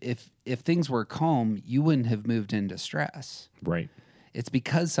 if things were calm, you wouldn't have moved into stress. Right. It's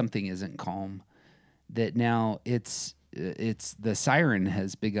because something isn't calm that now it's the siren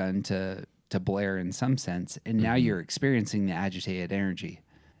has begun to blare in some sense, and now you're experiencing the agitated energy.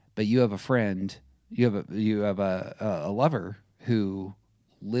 But you have a friend, you have a lover who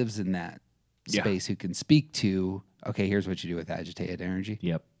lives in that space, who can speak to, okay, here's what you do with agitated energy.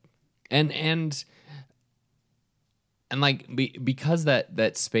 Yep. And like because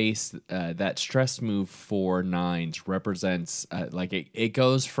that space, that stress move for 9s represents like it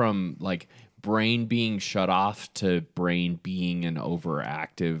goes from like brain being shut off to brain being an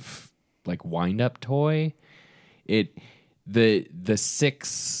overactive like wind up toy. The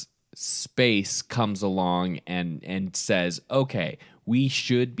 6 space comes along and says, okay, we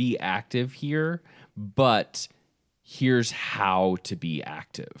should be active here, but here's how to be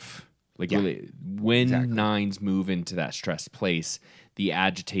active. Like when nines move into that stressed place, the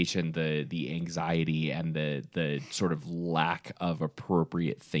agitation, the anxiety, and the sort of lack of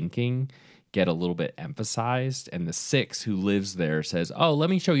appropriate thinking get a little bit emphasized. And the 6 who lives there says, oh, let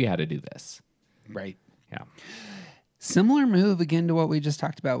me show you how to do this. Right. Yeah. Similar move again to what we just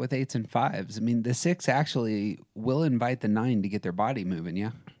talked about with 8s and 5s. I mean, the 6 actually will invite the 9 to get their body moving,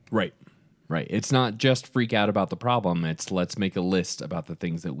 yeah? Right. Right. It's not just freak out about the problem. It's let's make a list about the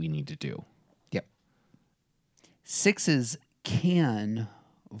things that we need to do. Yep. 6s can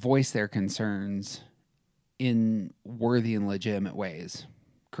voice their concerns in worthy and legitimate ways,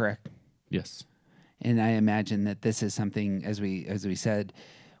 correct? Yes. And I imagine that this is something, as we said,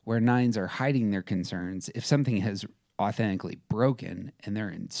 where 9s are hiding their concerns. If something has authentically broken and they're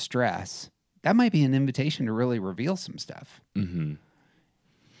in stress, that might be an invitation to really reveal some stuff. Mm-hmm.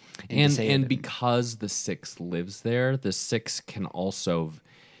 And And because the 6 lives there, the 6 can also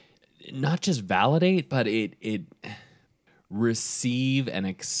not just validate, but it receive and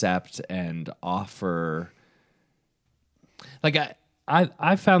accept and offer. Like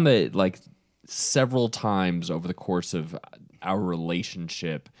I found that like several times over the course of our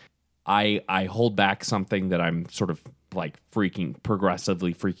relationship, I hold back something that I'm sort of like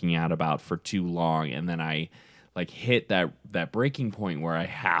progressively freaking out about for too long, and then I like hit that breaking point where I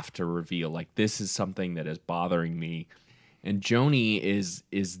have to reveal like this is something that is bothering me, and Joni is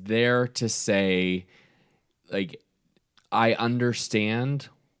there to say like I understand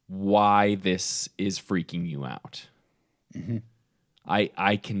why this is freaking you out. Mm-hmm.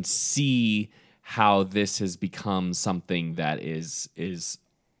 I can see how this has become something that is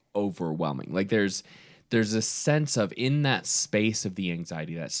overwhelming. Like there's a sense of in that space of the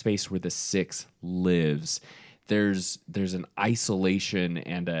anxiety, that space where the 6 lives, there's an isolation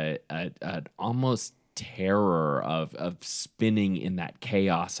and an almost terror of spinning in that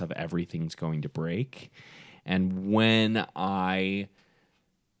chaos of everything's going to break. And when I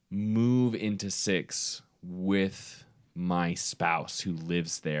move into 6 with my spouse who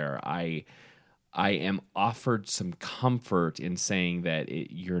lives there, I am offered some comfort in saying that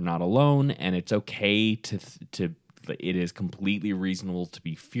you're not alone, and it's okay to it is completely reasonable to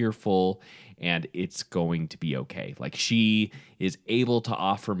be fearful, and it's going to be okay. Like she is able to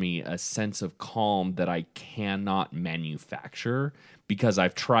offer me a sense of calm that I cannot manufacture because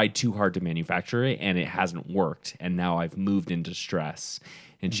I've tried too hard to manufacture it and it hasn't worked. And now I've moved into stress,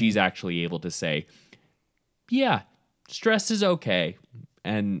 and she's actually able to say, yeah, stress is okay.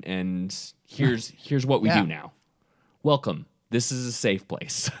 And here's what we do now. Welcome. This is a safe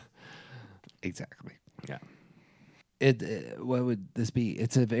place. Exactly. Yeah. What would this be?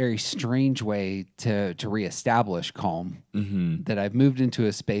 It's a very strange way to reestablish calm. Mm-hmm. That I've moved into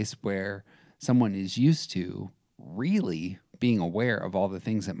a space where someone is used to really being aware of all the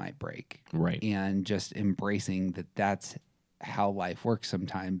things that might break. Right. And just embracing that that's how life works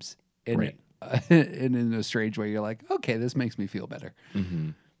sometimes. And, right. And in a strange way, you're like, okay, this makes me feel better.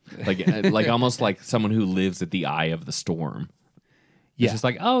 Mm-hmm. Like almost like someone who lives at the eye of the storm. Yeah. It's just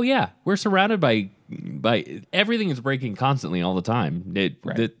like, oh yeah, we're surrounded by everything is breaking constantly all the time.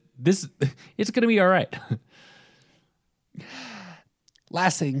 It's going to be all right.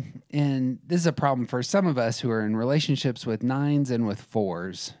 Last thing, and this is a problem for some of us who are in relationships with 9s and with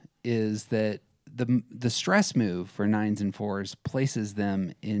 4s, is that the stress move for 9s and 4s places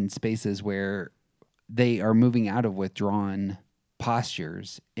them in spaces where they are moving out of withdrawn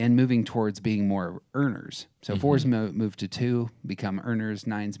postures and moving towards being more earners. So 4s move to 2, become earners.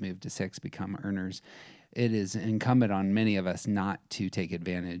 9s move to 6, become earners. It is incumbent on many of us not to take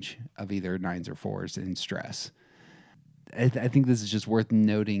advantage of either 9s or 4s in stress. I think this is just worth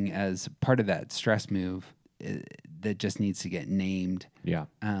noting as part of that stress move that just needs to get named. Yeah.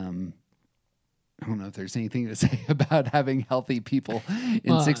 I don't know if there's anything to say about having healthy people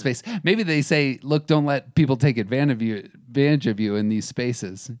in 6 space. Maybe they say, look, don't let people take advantage of you in these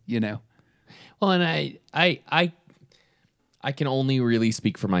spaces, you know? Well, and I can only really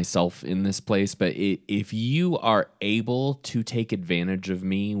speak for myself in this place, but if you are able to take advantage of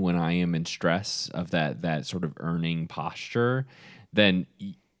me when I am in stress of that sort of earning posture, then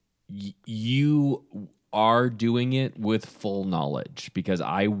you are doing it with full knowledge, because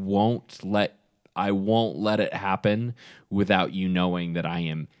I won't let it happen without you knowing that I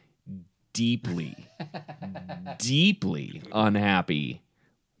am deeply, deeply unhappy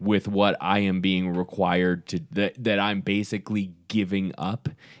with what I am being required to, that I'm basically giving up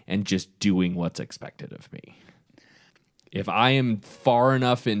and just doing what's expected of me. If I am far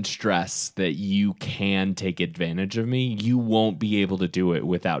enough in stress that you can take advantage of me, you won't be able to do it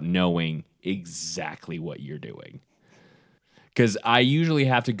without knowing exactly what you're doing. Because I usually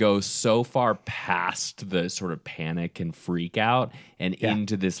have to go so far past the sort of panic and freak out and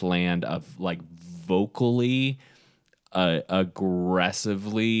into this land of like vocally,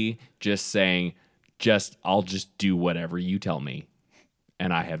 aggressively just saying, I'll just do whatever you tell me.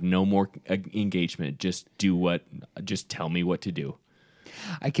 And I have no more engagement. Just tell me what to do.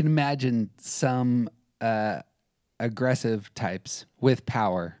 I can imagine some aggressive types with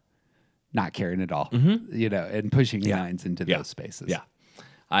power not caring at all, and pushing nines into those spaces. Yeah.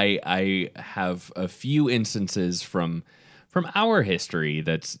 I have a few instances from our history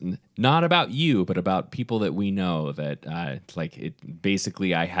that's not about you, but about people that we know that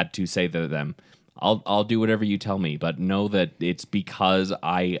basically I had to say to them, I'll do whatever you tell me, but know that it's because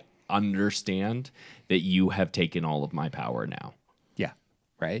I understand that you have taken all of my power now. Yeah.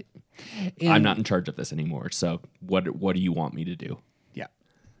 Right. I'm not in charge of this anymore. So what do you want me to do? Yeah.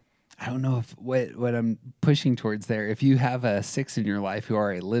 I don't know if what I'm pushing towards there, if you have a 6 in your life who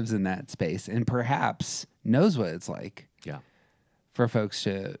already lives in that space and perhaps knows what it's like for folks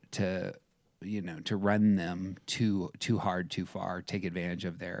to run them too hard, too far, take advantage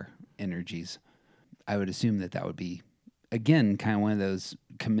of their energies, I would assume that would be, again, kind of one of those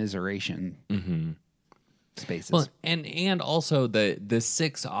commiseration spaces. Well, and also the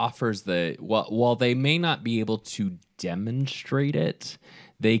 6 offers while they may not be able to demonstrate it,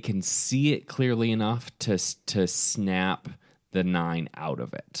 they can see it clearly enough to snap the 9 out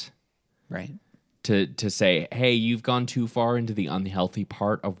of it. Right. To say, hey, you've gone too far into the unhealthy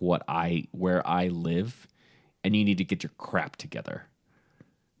part of where I live, and you need to get your crap together.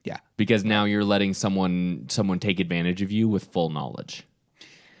 Yeah. Because now you're letting someone take advantage of you with full knowledge.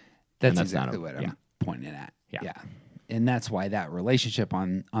 That's exactly what I'm pointing at. Yeah. And that's why that relationship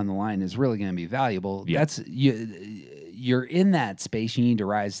on the line is really going to be valuable. Yeah. That's you're in that space. You need to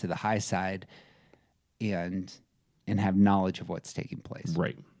rise to the high side and have knowledge of what's taking place.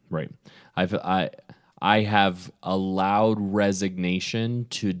 Right. I have allowed resignation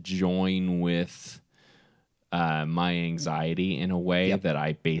to join with my anxiety in a way that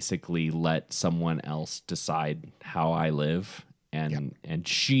I basically let someone else decide how I live, and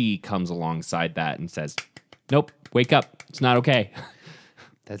she comes alongside that and says, "Nope, wake up. It's not okay.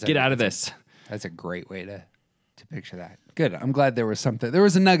 Get out of this." That's a great way to picture that. Good. I'm glad there was something. There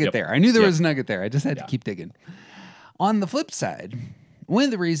was a nugget there. I knew there was a nugget there. I just had to keep digging. On the flip side, one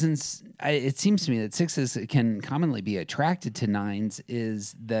of the reasons it seems to me that 6s can commonly be attracted to 9s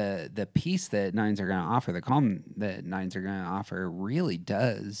is the piece that 9s are going to offer, the calm that 9s are going to offer really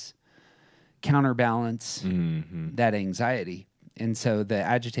does counterbalance that anxiety. And so the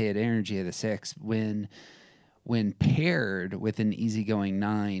agitated energy of the 6, when paired with an easygoing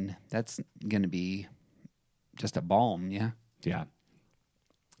 9, that's going to be just a balm, yeah? Yeah.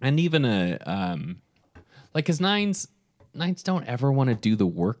 And even because 9s don't ever want to do the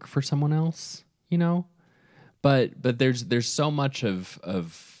work for someone else, but there's so much of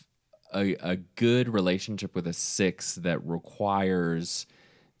a good relationship with a 6 that requires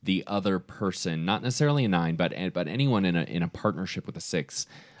the other person, not necessarily a 9, but anyone in a partnership with a 6.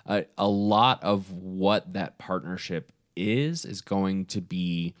 A lot of what that partnership is going to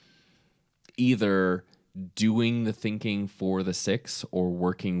be either doing the thinking for the 6 or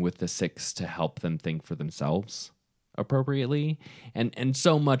working with the 6 to help them think for themselves appropriately. And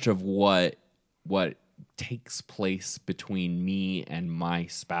so much of what takes place between me and my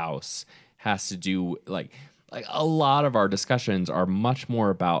spouse has to do like a lot of our discussions are much more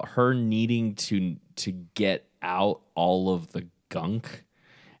about her needing to get out all of the gunk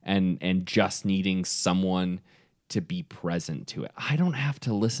and just needing someone to be present to it. I don't have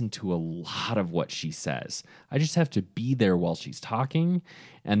to listen to a lot of what she says. I just have to be there while she's talking,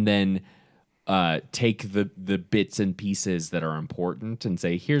 and then take the bits and pieces that are important and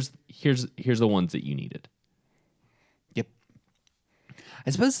say, here's the ones that you needed. Yep. I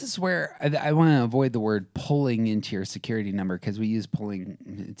suppose this is where I want to avoid the word pulling into your security number, because we use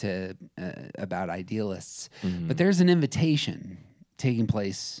pulling to about idealists. But there's an invitation taking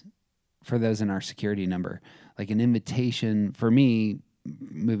place for those in our security number. Like an invitation for me,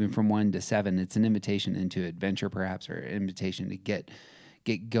 moving from 1 to 7, it's an invitation into adventure, perhaps, or an invitation to get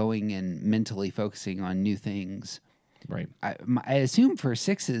going and mentally focusing on new things. Right. I assume for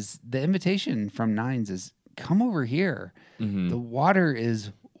 6s, the invitation from 9s is come over here. The water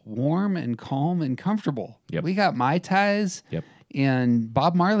is warm and calm and comfortable. Yep. We got Mai Tais and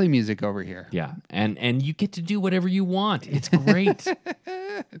Bob Marley music over here. Yeah. And you get to do whatever you want. It's great.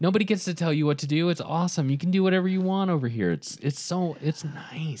 Nobody gets to tell you what to do. It's awesome. You can do whatever you want over here. It's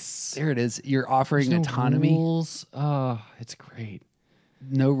nice. There it is. You're offering There's no autonomy. rules. It's great.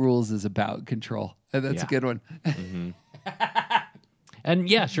 No rules is about control. And that's Yeah. a good one. And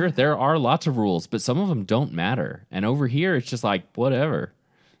yeah, sure, there are lots of rules, but some of them don't matter. And over here, it's just like, whatever.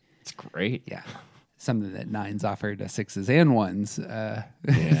 It's great. Yeah. Something that 9s offer to 6s and 1s.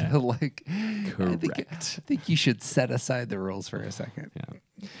 Yeah. Like, I think you should set aside the rules for a second.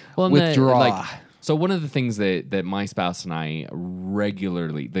 Yeah. Well, and Withdraw. so one of the things that my spouse and I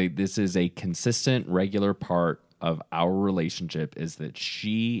regularly, this is a consistent, regular part of our relationship, is that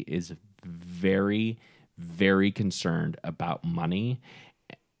she is very, very concerned about money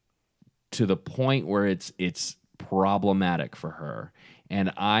to the point where it's problematic for her.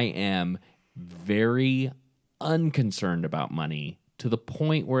 And I am very unconcerned about money to the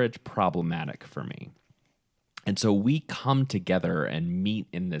point where it's problematic for me. And so we come together and meet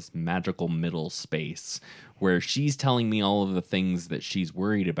in this magical middle space where she's telling me all of the things that she's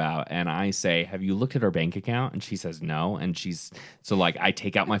worried about. And I say, have you looked at our bank account? And she says, no. And I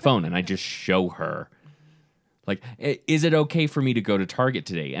take out my phone and I just show her. Like, is it okay for me to go to Target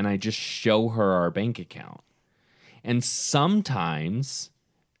today? And I just show her our bank account. And sometimes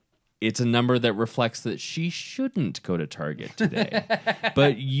it's a number that reflects that she shouldn't go to Target today.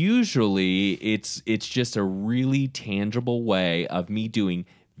 But usually it's just a really tangible way of me doing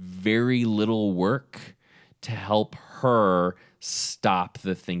very little work to help her stop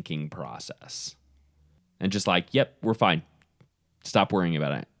the thinking process. And just like, yep, we're fine. Stop worrying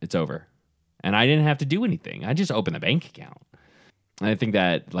about it. It's over. And I didn't have to do anything. I just opened the bank account. And I think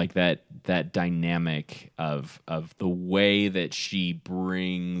that like that dynamic of the way that she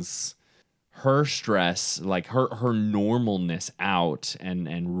brings her stress, like her normalness out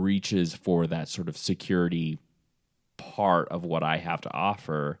and reaches for that sort of security part of what I have to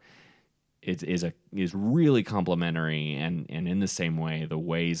offer is really complementary. And in the same way, the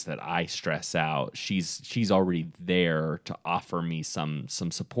ways that I stress out, she's already there to offer me some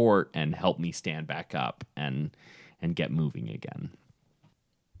support and help me stand back up and get moving again.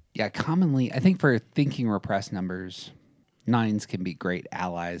 Yeah, commonly, I think for thinking repressed numbers, 9s can be great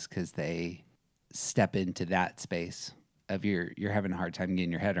allies because they step into that space of you're having a hard time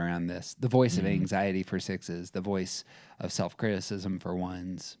getting your head around this. The voice of anxiety for 6s, the voice of self-criticism for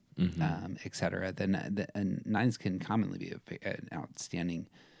 1s, et cetera. And 9s can commonly be an outstanding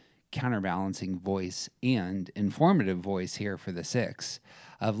counterbalancing voice and informative voice here for the 6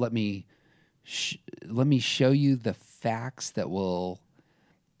 of let me show you the facts that will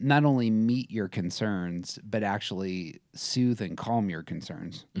not only meet your concerns, but actually soothe and calm your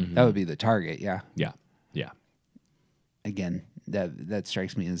concerns. That would be the target. Yeah. Yeah. Yeah. Again, that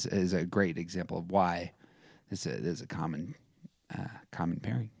strikes me as a great example of why this is a common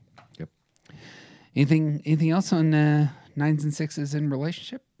pairing. Yep. Anything else on 9s and 6s in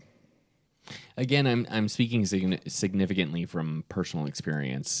relationship? Again, I'm speaking significantly from personal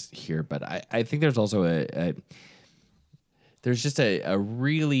experience here, but I think there's also there's just a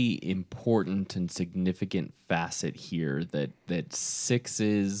really important and significant facet here that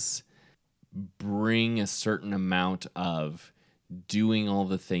 6s bring a certain amount of doing all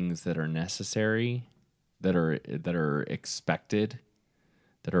the things that are necessary, that are expected,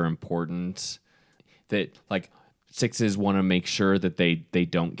 that are important, that like 6s want to make sure that they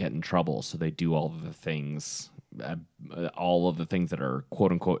don't get in trouble, so they do all of the things that are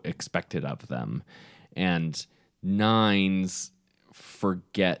quote unquote expected of them. And 9s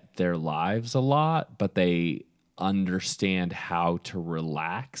forget their lives a lot, but they understand how to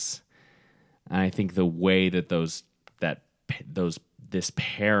relax. And I think the way that this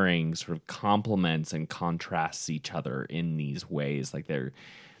pairing sort of complements and contrasts each other in these ways, like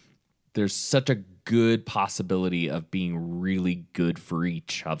there's such a good possibility of being really good for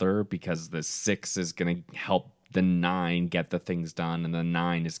each other, because the 6 is going to help the 9 get the things done, and the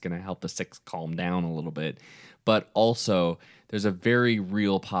 9 is going to help the 6 calm down a little bit. But also, there's a very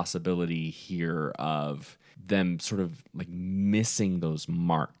real possibility here of them sort of like missing those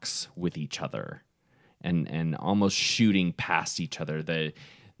marks with each other and almost shooting past each other.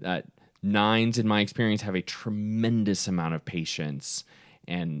 That 9s, in my experience, have a tremendous amount of patience,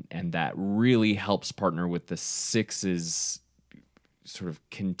 and that really helps partner with the 6s sort of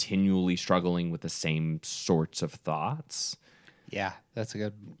continually struggling with the same sorts of thoughts. Yeah, that's a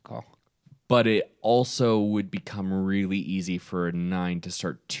good call. But it also would become really easy for a 9 to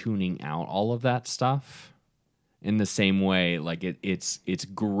start tuning out all of that stuff. In the same way, like it's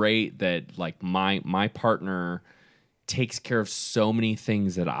great that like my partner takes care of so many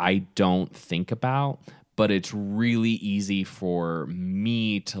things that I don't think about, but it's really easy for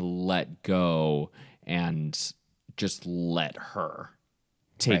me to let go and just let her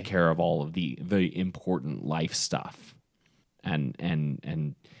take Right. care of all of the important life stuff.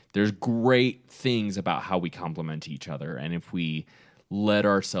 And there's great things about how we complement each other. And if we let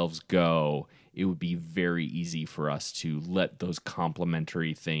ourselves go, it would be very easy for us to let those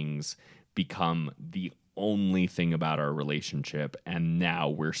complementary things become the only thing about our relationship. And now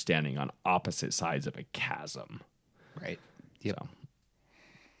we're standing on opposite sides of a chasm. Right. Yep. So,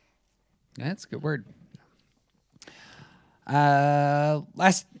 That's a good word.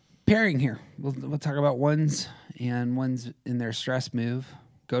 Last pairing here. We'll talk about ones, and ones in their stress move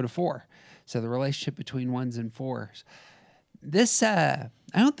go to 4. So the relationship between ones and 4s. This I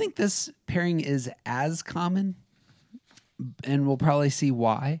don't think this pairing is as common, and we'll probably see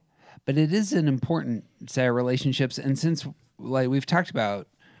why. But it is an important set of relationships, and since like we've talked about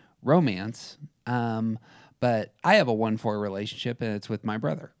romance, but I have a 1-4 relationship, and it's with my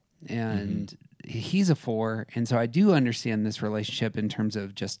brother, and he's a 4, and so I do understand this relationship in terms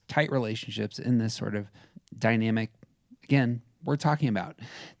of just tight relationships in this sort of dynamic. Again, we're talking about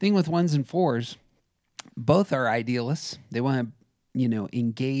thing with 1s and 4s. Both are idealists. They want to,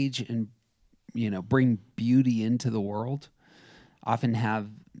 engage and, bring beauty into the world. Often have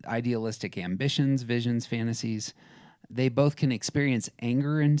idealistic ambitions, visions, fantasies. They both can experience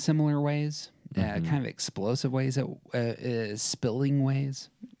anger in similar ways, kind of explosive ways, spilling ways.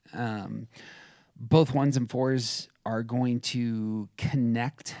 Both 1s and 4s are going to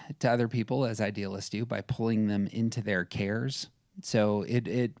connect to other people as idealists do by pulling them into their cares. So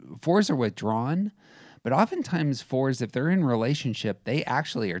 4s are withdrawn, but oftentimes 4s, if they're in relationship, they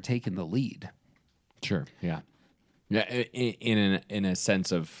actually are taking the lead. sure. Yeah. Yeah. In a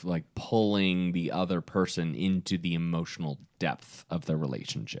sense of like pulling the other person into the emotional depth of the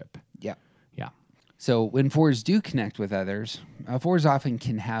relationship. Yeah. Yeah. So when 4s do connect with others, 4s often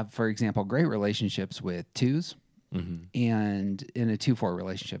can have, for example, great relationships with 2s. And in a 2-4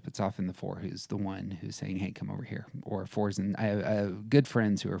 relationship, it's often the 4 who's the one who's saying, "Hey, come over here." Or 4s, and I have good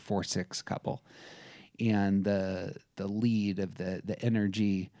friends who are 4-6 couple, and the lead of the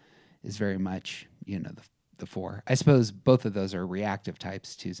energy is very much the 4. I suppose both of those are reactive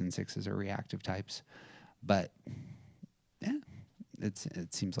types. 2s and 6s are reactive types, but yeah,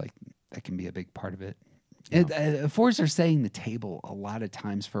 it seems like that can be a big part of it. 4s are setting the table a lot of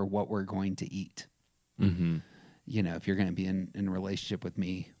times for what we're going to eat. If you're going to be in a relationship with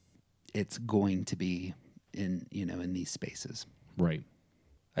me, it's going to be in these spaces. Right.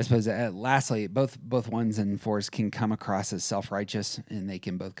 I suppose lastly, both 1s and 4s can come across as self-righteous, and they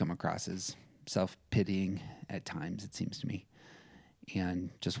can both come across as self-pitying at times, it seems to me.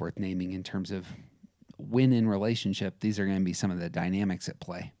 And just worth naming in terms of when in relationship, these are going to be some of the dynamics at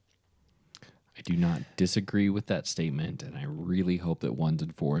play. I do not disagree with that statement, and I really hope that 1s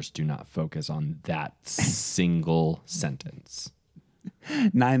and 4s do not focus on that single sentence.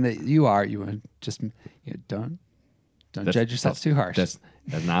 9 that you want to just don't judge yourself too harsh. That's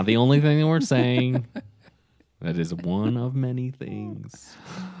not the only thing that we're saying. That is one of many things.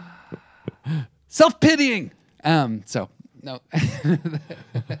 Self-pitying. So no.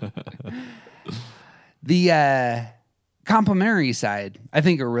 The complementary side, I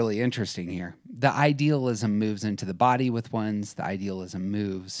think, are really interesting here. The idealism moves into the body with 1s. The idealism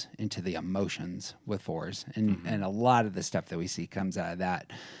moves into the emotions with 4s. And a lot of the stuff that we see comes out of that.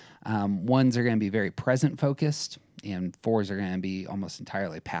 1s are going to be very present focused, and 4s are going to be almost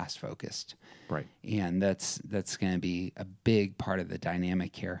entirely past focused. Right. And that's going to be a big part of the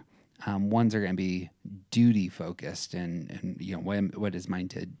dynamic here. 1s are going to be duty focused, and what is mine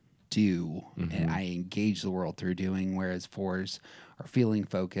to do, and I engage the world through doing, whereas 4s are feeling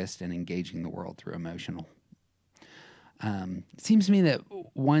focused and engaging the world through emotional. It seems to me that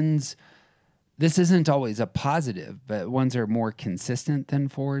 1s, this isn't always a positive, but 1s are more consistent than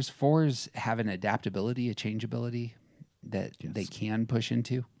 4s. 4s have an adaptability, a changeability that they can push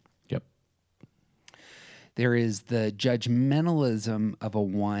into. Yep. There is the judgmentalism of a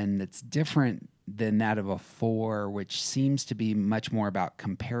 1 that's different than that of a 4, which seems to be much more about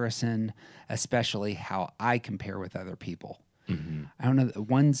comparison, especially how I compare with other people. I don't know.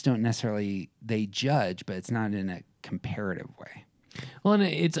 1s don't necessarily, they judge, but it's not in a comparative way. Well, and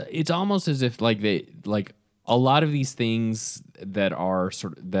it's almost as if like a lot of these things that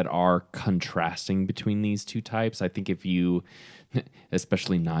are contrasting between these two types. I think if you,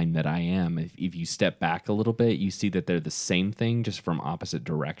 especially 9 that I am, if you step back a little bit, you see that they're the same thing, just from opposite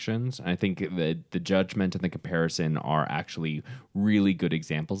directions. And I think the judgment and the comparison are actually really good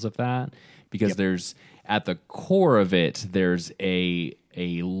examples of that, because there's, at the core of it, there's a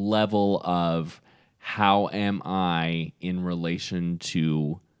level of how am I in relation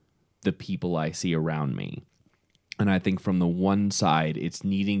to the people I see around me? And I think from the one side, it's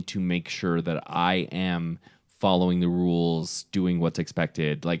needing to make sure that I am following the rules, doing what's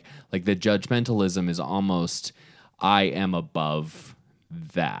expected. Like the judgmentalism is almost, I am above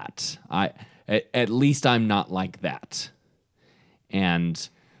that. At least I'm not like that. And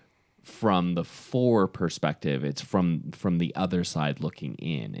from the four perspective, it's from the other side looking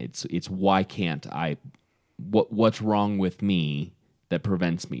in. It's why can't I? What's wrong with me that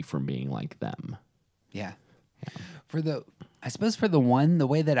prevents me from being like them? Yeah. I suppose for the one, the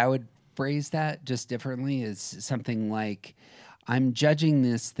way that I would phrase that just differently is something like, I'm judging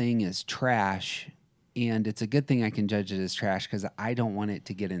this thing as trash, and it's a good thing I can judge it as trash because I don't want it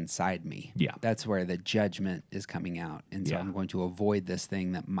to get inside me. Yeah. That's where the judgment is coming out. And so Yeah. I'm going to avoid this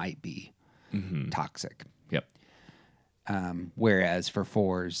thing that might be toxic. Yep. Whereas for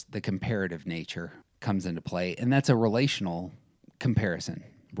fours, the comparative nature comes into play, and that's a relational comparison.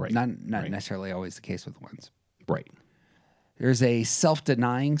 Right. Not Right. necessarily always the case with ones. Right. There's a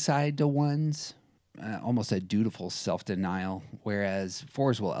self-denying side to ones, almost a dutiful self-denial, whereas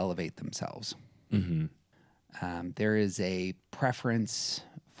fours will elevate themselves. There is a preference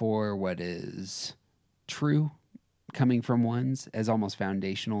for what is true coming from ones as almost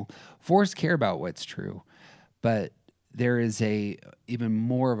foundational. Fours care about what's true, but there is a even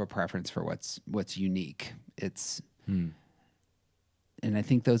more of a preference for what's unique. It's and I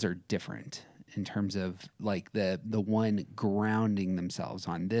think those are different in terms of like the one grounding themselves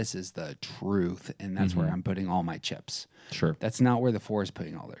on this is the truth, and that's where I'm putting all my chips. Sure. That's not where the four is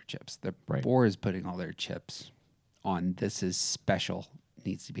putting all their chips. The Right. four is putting all their chips on this is special,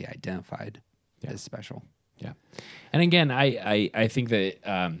 needs to be identified as special. Yeah. And again, I think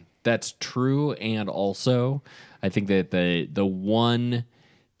that that's true. And also, I think that the one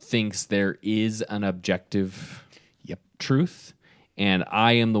thinks there is an objective truth, and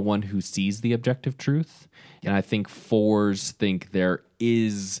I am the one who sees the objective truth. And I think fours think there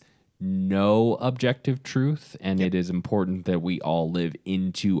is no objective truth, and it is important that we all live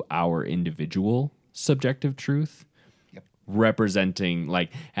into our individual subjective truth, representing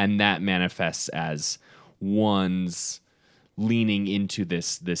and that manifests as one's leaning into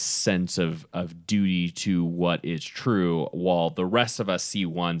this sense of duty to what is true, while the rest of us see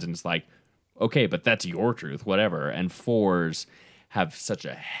ones and it's like, okay, but that's your truth, whatever. And fours have such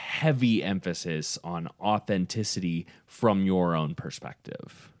a heavy emphasis on authenticity from your own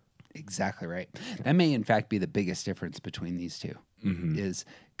perspective. Exactly right. That may, in fact, be the biggest difference between these two. Is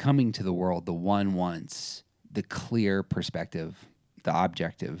coming to the world, the one wants the clear perspective, the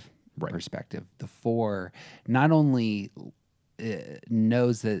objective perspective. The four not only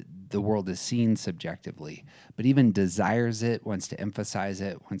knows that the world is seen subjectively, but even desires it, wants to emphasize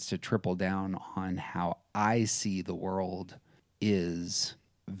it, wants to triple down on how I see the world is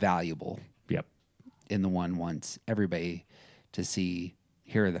valuable. Yep. And the one wants everybody to see,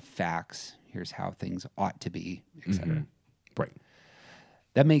 here are the facts, here's how things ought to be, etc. Right.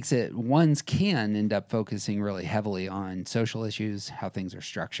 That makes it, ones can end up focusing really heavily on social issues, how things are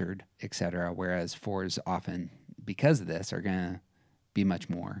structured, etc. Whereas fours often, because of this, are going to be much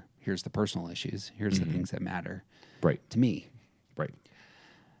more, here's the personal issues, here's the things that matter to me. Right.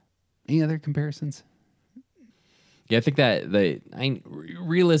 Any other comparisons? Yeah, I think that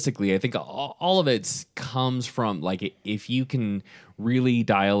realistically, I think all of it comes from if you can really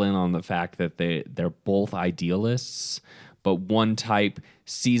dial in on the fact that they're both idealists, but one type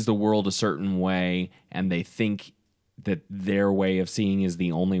sees the world a certain way and they think that their way of seeing is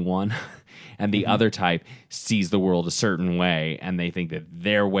the only one, and the other type sees the world a certain way and they think that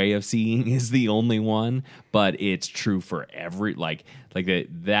their way of seeing is the only one, but it's true for every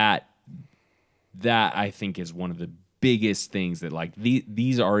that I think is one of the biggest things that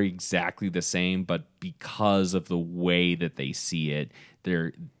these are exactly the same, but because of the way that they see it,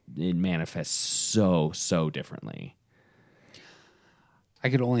 it manifests so differently. I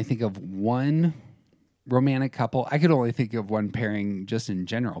could only think of one romantic couple. I could only think of one pairing just in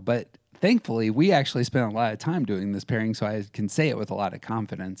general, but thankfully we actually spent a lot of time doing this pairing, so I can say it with a lot of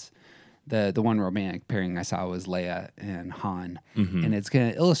confidence. The one romantic pairing I saw was Leia and Han, and it's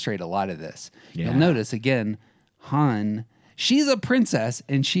going to illustrate a lot of this. Yeah. You'll notice, again, Han, she's a princess,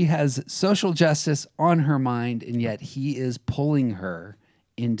 and she has social justice on her mind, and yet he is pulling her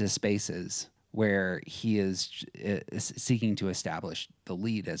into spaces where he is seeking to establish the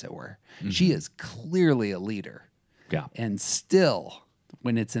lead, as it were. She is clearly a leader. Yeah. And still,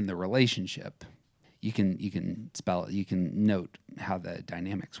 when it's in the relationship, you can spell it, you can note how the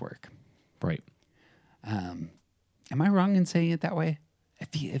dynamics work. Right. Am I wrong in saying it that way?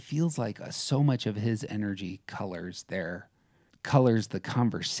 it feels like so much of his energy colors the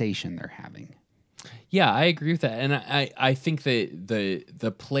conversation they're having. Yeah, I agree with that, and I think that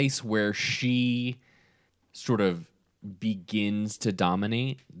the place where she sort of begins to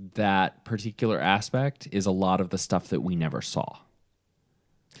dominate that particular aspect is a lot of the stuff that we never saw.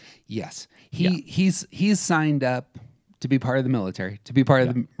 Yes, he's signed up to be part of the military, to be part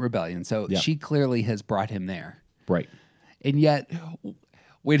of the rebellion. So she clearly has brought him there, Right. and yet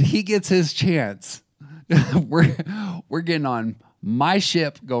when he gets his chance, we're getting on my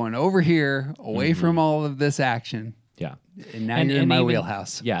ship, going over here, away from all of this action. Yeah. And now you're in my even-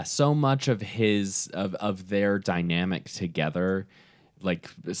 wheelhouse. Yeah, so much of of their dynamic together,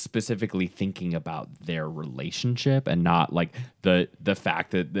 like specifically thinking about their relationship and not like the fact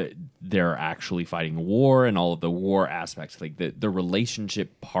that they're actually fighting a war and all of the war aspects, like the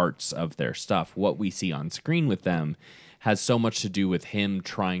relationship parts of their stuff. What we see on screen with them has so much to do with him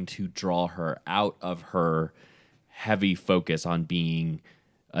trying to draw her out of her heavy focus on being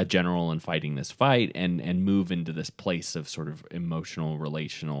a general and fighting this fight and move into this place of sort of emotional,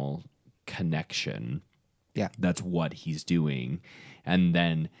 relational connection. Yeah. That's what he's doing. And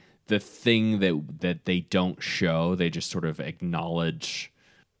then the thing that they don't show, they just sort of acknowledge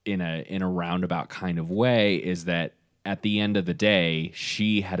in a roundabout kind of way, is that at the end of the day,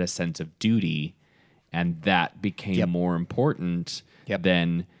 she had a sense of duty, and that became more important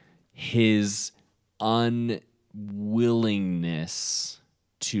than his unwillingness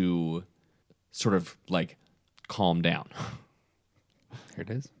to sort of like calm down. Here it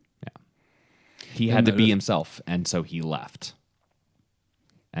is. Yeah. He had to be himself, and so he left.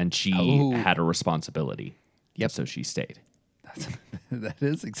 And she had a responsibility. Yep. So she stayed. That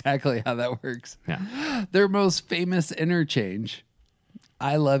is exactly how that works. Yeah. Their most famous interchange,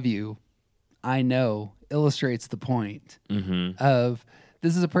 I love you, I know, illustrates the point of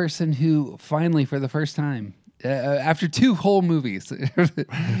this is a person who finally, for the first time, after 2 whole movies,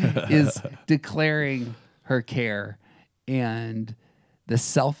 is declaring her care and the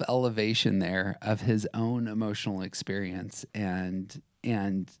self-elevation there of his own emotional experience and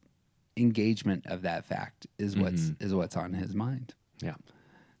engagement of that fact is what's on his mind. Yeah.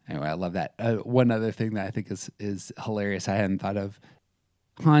 Anyway, I love that. One other thing that I think is hilarious, I hadn't thought of.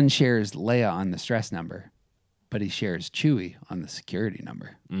 Han shares Leia on the stress number, but he shares Chewie on the security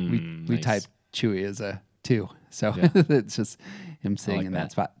number. We Nice. typed Chewie as a 2, so it's just him sitting like in that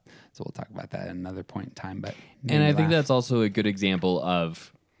that. spot. So we'll talk about that at another point in time. But And I think that's also a good example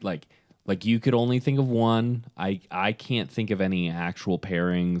of like you could only think of one. I can't think of any actual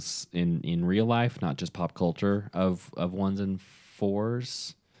pairings in real life, not just pop culture, of 1s and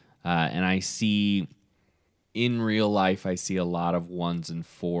 4s. And I see in real life, I see a lot of 1s and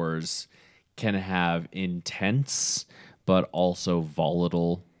 4s can have intense but also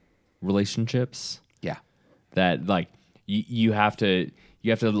volatile relationships. Yeah. That like you have to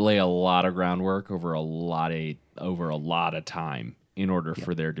lay a lot of groundwork over a lot of time in order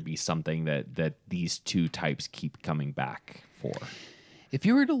for there to be something that these 2 types keep coming back for. If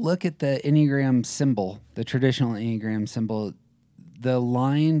you were to look at the Enneagram symbol, the traditional Enneagram symbol, the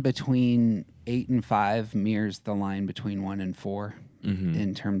line between 8 and 5 mirrors the line between 1 and 4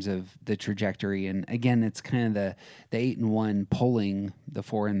 in terms of the trajectory. And again, it's kind of the 8 and 1 pulling the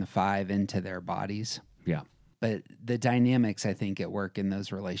 4 and the 5 into their bodies. Yeah. But the dynamics, I think, at work in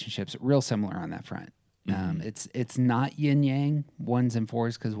those relationships, real similar on that front. It's not yin yang 1s and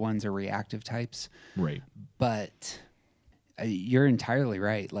 4s because 1s are reactive types, Right. but you're entirely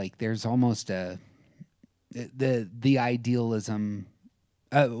right. Like there's almost the idealism.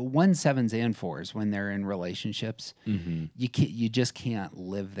 1s, 7s, and 4s when they're in relationships, you just can't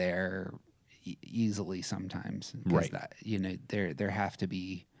live there easily sometimes. Right. That, there have to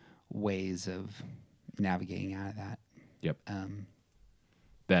be ways of navigating out of that. Yep.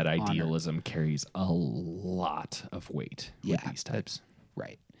 That idealism carries a lot of weight with these types.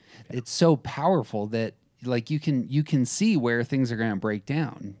 Right. Yeah. It's so powerful that like you can see where things are going to break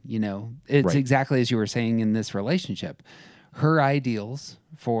down. It's Right. exactly as you were saying in this relationship. Her ideals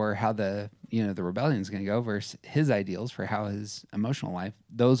for how the rebellion is going to go versus his ideals for how his emotional life,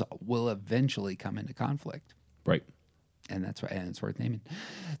 those will eventually come into conflict. Right. And that's right, and it's worth naming.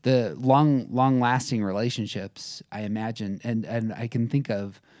 The long lasting relationships, I imagine, and I can think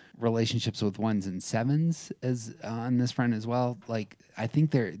of relationships with 1s and 7s as on this front as well. Like I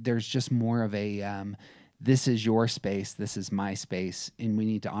think there's just more of a this is your space, this is my space, and we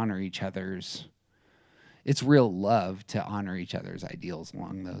need to honor each other's. It's real love to honor each other's ideals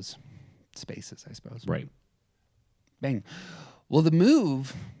along those spaces, I suppose. Right. Bang. Well, the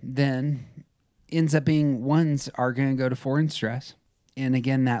move then ends up being 1s are going to go to 4 in stress, And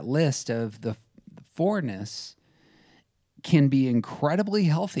again, that list of the fourness can be incredibly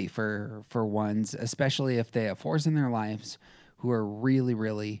healthy for ones, especially if they have fours in their lives who are really,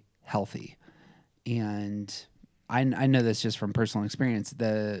 really healthy. And I know this just from personal experience,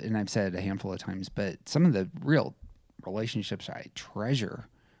 and I've said it a handful of times, but some of the real relationships I treasure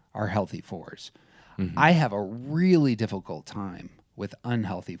are healthy fours. I have a really difficult time with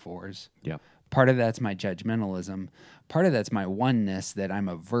unhealthy fours. Yeah. Part of that's my judgmentalism. Part of that's my oneness that I'm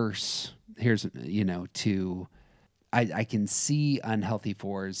averse. I can see unhealthy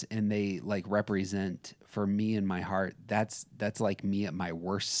fours and they like represent for me in my heart. That's like me at my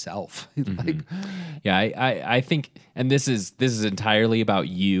worst self. Yeah, I think, and this is entirely about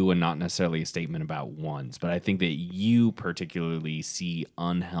you and not necessarily a statement about ones, but I think that you particularly see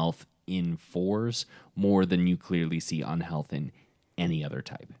unhealth in fours more than you clearly see unhealth in any other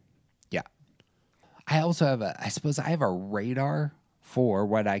type. Yeah. I also have I have a radar for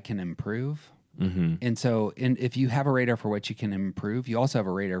what I can improve. Mm-hmm. And so if you have a radar for what you can improve, you also have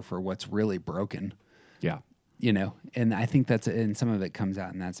a radar for what's really broken. Yeah. And I think and some of it comes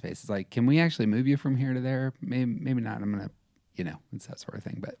out in that space. It's like, can we actually move you from here to there? Maybe not. I'm going to, it's that sort of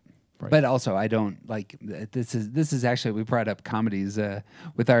thing. But also I don't like, this is actually, we brought up comedies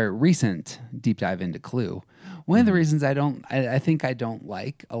with our recent deep dive into Clue. One of the reasons I think I don't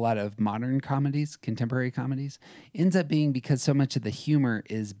like a lot of modern comedies, contemporary comedies, ends up being because so much of the humor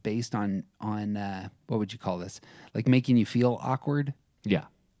is based on what would you call this? Like making you feel awkward. Yeah.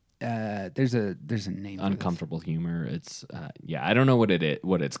 There's a name. Uncomfortable humor. It's I don't know what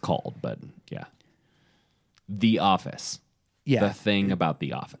it's called, but yeah. The Office. Yeah. The thing about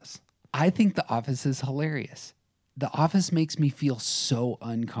The Office. I think The Office is hilarious. The Office makes me feel so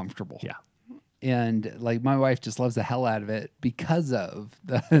uncomfortable. Yeah. And like my wife just loves the hell out of it because of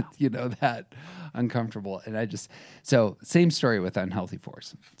the that uncomfortable. And so same story with unhealthy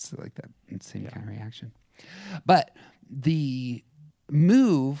force. It's like that same kind of reaction. But the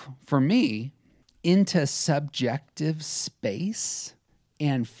move for me into subjective space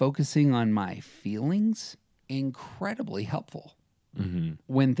and focusing on my feelings, incredibly helpful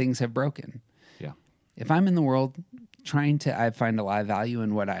when things have broken. Yeah. If I'm in the world I find a lot of value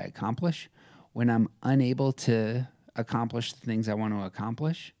in what I accomplish. When I'm unable to accomplish the things I want to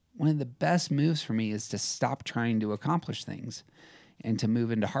accomplish, one of the best moves for me is to stop trying to accomplish things and to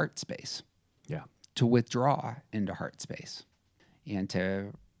move into heart space. Yeah. To withdraw into heart space and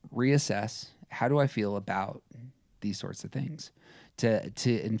to reassess, how do I feel about these sorts of things? To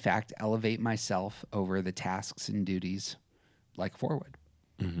in fact elevate myself over the tasks and duties like forward.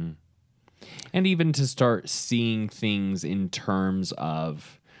 Mm-hmm. And even to start seeing things in terms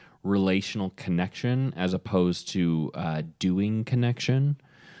of relational connection as opposed to doing connection,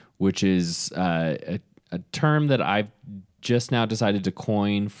 which is a term that I've just now decided to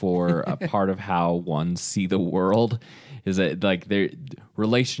coin for a part of how ones see the world, is that like their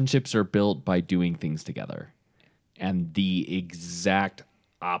relationships are built by doing things together. And the exact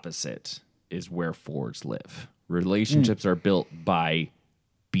opposite is where fours live. Relationships are built by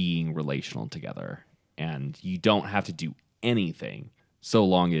being relational together. And you don't have to do anything so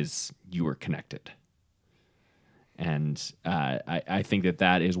long as you are connected. And I think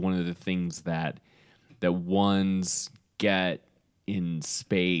that is one of the things that ones get in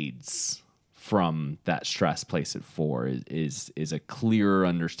spades from that stress place at 4 is a clearer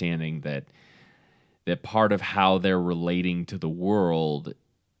understanding that part of how they're relating to the world,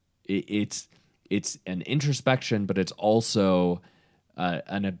 it's an introspection, but it's also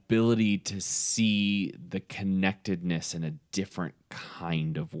an ability to see the connectedness in a different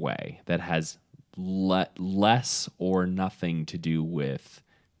kind of way that has less or nothing to do with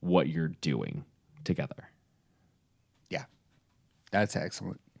what you're doing together. Yeah, that's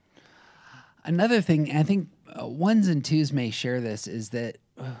excellent. Another thing, I think ones and twos may share this, is that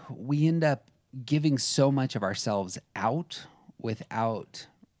we end up giving so much of ourselves out without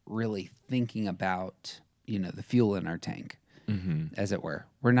really thinking about, the fuel in our tank, as it were.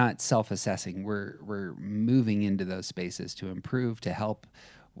 We're not self-assessing. We're moving into those spaces to improve, to help,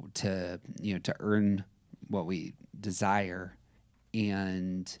 to earn what we desire.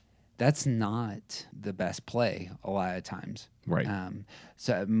 And that's not the best play a lot of times. Right.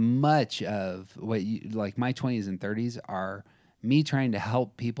 So much of what my 20s and 30s are me trying to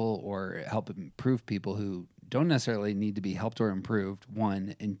help people or help improve people who don't necessarily need to be helped or improved,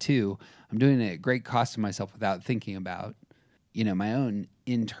 1. And 2, I'm doing it at great cost to myself without thinking about, my own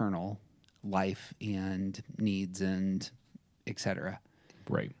internal life and needs and et cetera.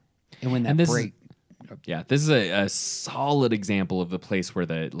 Right. And when that break... This is a solid example of the place where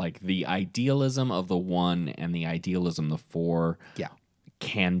the idealism of the 1 and the idealism of the 4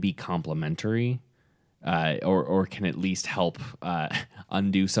 can be complementary, or can at least help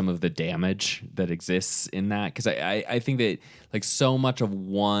undo some of the damage that exists in that. Because I think that like so much of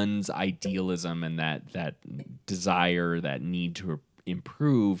one's idealism and that desire, that need to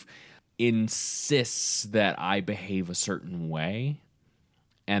improve, insists that I behave a certain way,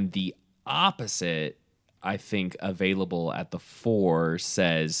 and the opposite, I think, available at the 4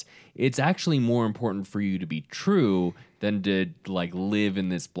 says it's actually more important for you to be true than to like live in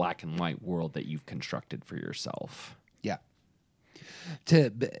this black and white world that you've constructed for yourself. Yeah.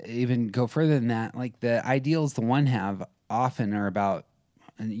 To even go further than that, like the ideals the one have often are about,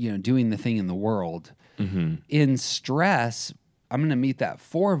 doing the thing in the world. Mm-hmm. In stress, I'm going to meet that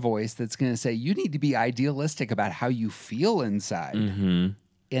 4 voice that's going to say you need to be idealistic about how you feel inside. Mm-hmm.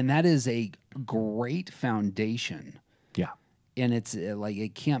 And that is a great foundation. Yeah. And it's like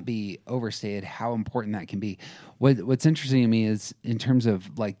it can't be overstated how important that can be. What's interesting to me is in terms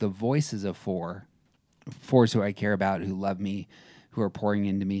of like the voices of 4s who I care about, who love me, who are pouring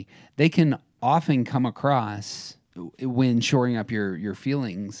into me, they can often come across when shoring up your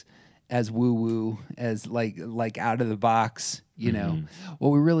feelings as woo-woo, as like out of the box, What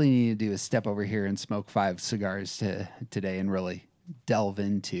we really need to do is step over here and smoke 5 cigars today and really delve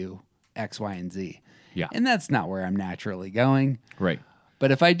into X, Y, and Z. Yeah. And that's not where I'm naturally going. Right.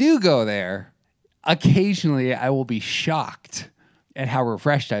 But if I do go there, occasionally I will be shocked at how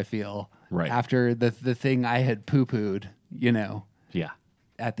refreshed I feel after the thing I had poo-pooed, Yeah.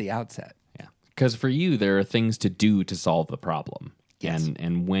 at the outset. Yeah. Because for you, there are things to do to solve the problem. Yes.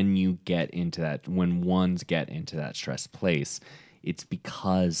 And when you get into that, when ones get into that stressed place, it's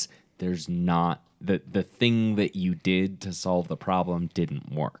because there's not the thing that you did to solve the problem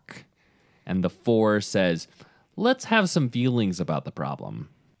didn't work. And the 4 says, let's have some feelings about the problem.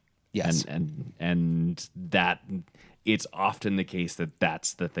 Yes. And that it's often the case that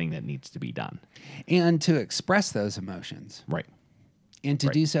that's the thing that needs to be done. And to express those emotions. Right. And to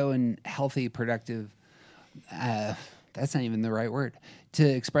do so in healthy, productive, that's not even the right word. To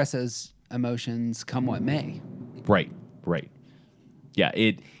express those emotions come what may. Right. Yeah,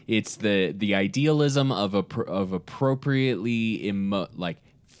 it's the idealism of appropriately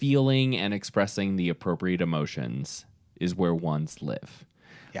feeling and expressing the appropriate emotions is where ones live.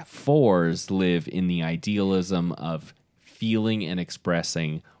 Yeah. 4s live in the idealism of feeling and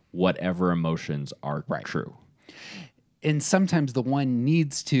expressing whatever emotions are true. And sometimes the one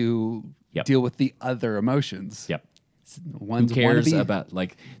needs to deal with the other emotions. Yep. Ones Who cares wanna be, about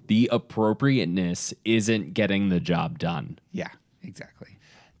the appropriateness isn't getting the job done. Yeah, exactly.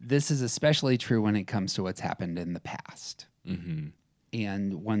 This is especially true when it comes to what's happened in the past. Mm-hmm.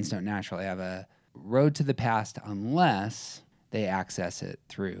 And ones don't naturally have a road to the past unless they access it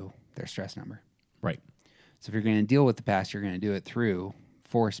through their stress number. Right. So if you're going to deal with the past, you're going to do it through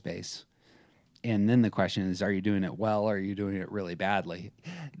 4 space. And then the question is, are you doing it well or are you doing it really badly?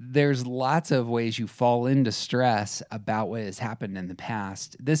 There's lots of ways you fall into stress about what has happened in the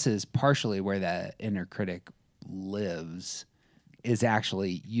past. This is partially where the inner critic lives, is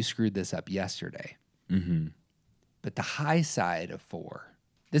actually, you screwed this up yesterday. Mm-hmm. But the high side of 4,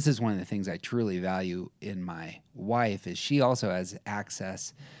 this is one of the things I truly value in my wife, is she also has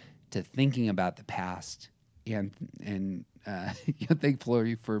access to thinking about the past and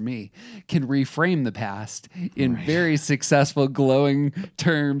thankfully for me, can reframe the past in very successful, glowing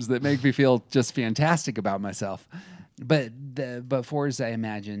terms that make me feel just fantastic about myself. But 4s, I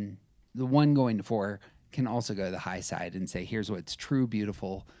imagine, the one going to 4 can also go to the high side and say, here's what's true,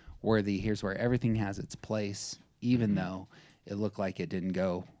 beautiful, worthy. Here's where everything has its place, even though it looked like it didn't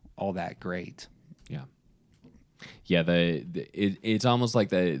go all that great. Yeah. Yeah, it's almost like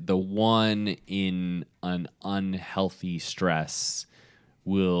the one in an unhealthy stress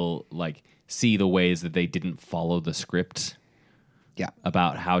will see the ways that they didn't follow the script. Yeah.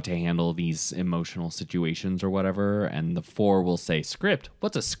 About how to handle these emotional situations or whatever, and the 4 will say, "Script?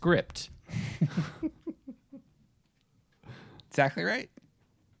 What's a script?" Exactly right.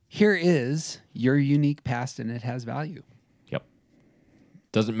 Here is your unique past, and it has value. Yep.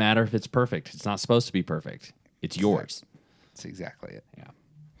 Doesn't matter if it's perfect. It's not supposed to be perfect. It's yours. That's exactly it. Yeah.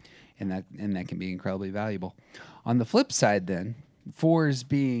 And that can be incredibly valuable. On the flip side, then, 4s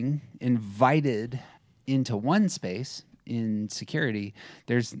being invited into one space in security,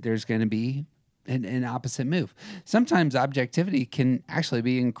 there's going to be an opposite move. Sometimes objectivity can actually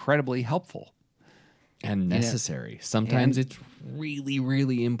be incredibly helpful. And necessary. Sometimes it's really,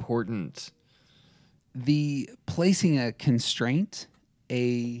 really important. The placing a constraint,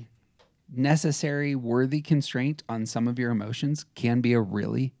 a necessary, worthy constraint on some of your emotions can be a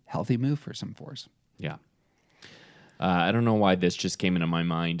really healthy move for some 4s. Yeah. I don't know why this just came into my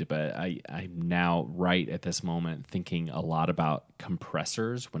mind, but I'm now right at this moment thinking a lot about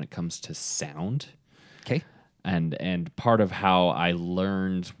compressors when it comes to sound. Okay. And part of how I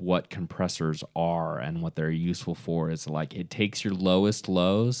learned what compressors are and what they're useful for is like it takes your lowest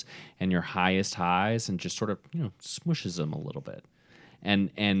lows and your highest highs and just sort of, smushes them a little bit.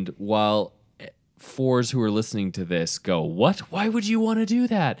 And while fours who are listening to this go, what? Why would you want to do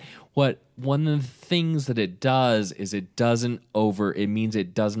that? One of the things that it does is it doesn't overtax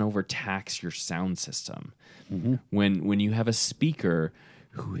your sound system. Mm-hmm. When you have a speaker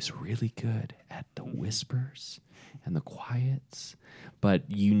who is really good at the whispers and the quiets, but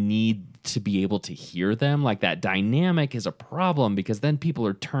you need to be able to hear them. Like that dynamic is a problem because then people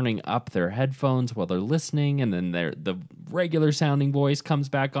are turning up their headphones while they're listening, and then the regular sounding voice comes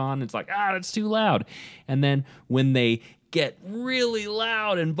back on. It's like, it's too loud. And then when they get really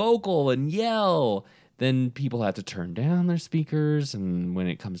loud and vocal and yell, then people have to turn down their speakers. And when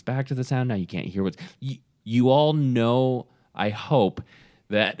it comes back to the sound, now you can't hear what's... You all know, I hope,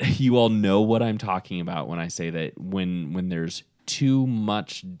 that you all know what I'm talking about when I say that when there's too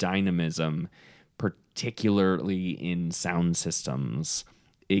much dynamism, particularly in sound systems,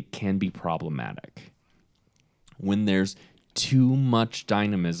 it can be problematic. When there's too much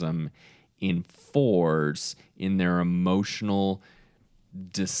dynamism in fours, in their emotional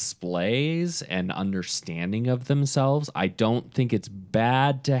displays and understanding of themselves, I don't think it's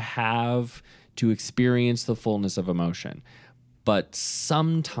bad to experience the fullness of emotion. But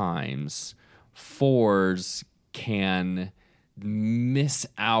sometimes fours can miss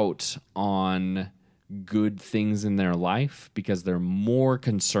out on good things in their life because they're more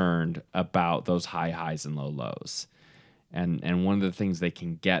concerned about those high highs and low lows. And one of the things they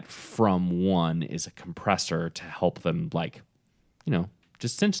can get from one is a compressor to help them,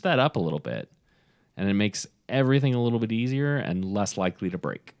 just cinch that up a little bit. And it makes everything a little bit easier and less likely to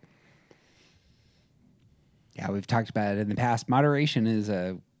break. Yeah, we've talked about it in the past. Moderation is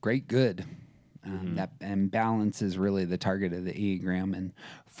a great good. And balance is really the target of the Enneagram. And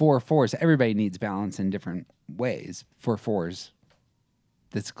for fours, everybody needs balance in different ways. For fours,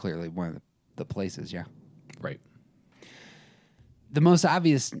 that's clearly one of the places, yeah. Right. The most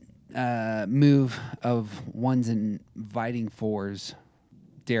obvious move of ones inviting fours,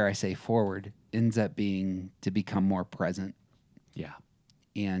 dare I say forward, ends up being to become more present. Yeah.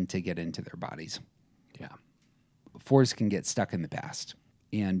 And to get into their bodies. Yeah. Fours can get stuck in the past.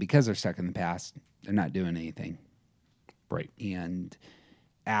 And because they're stuck in the past, they're not doing anything. Right. And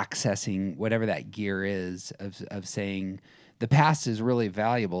accessing whatever that gear is of saying the past is really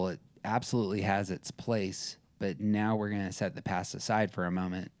valuable. It absolutely has its place, but now we're going to set the past aside for a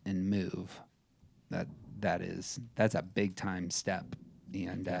moment and move. That's a big time step.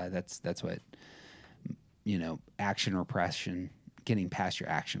 And that's what, action repression, getting past your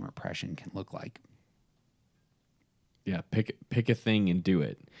action repression can look like. Yeah, pick a thing and do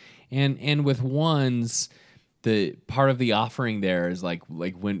it. And with ones, the part of the offering there is like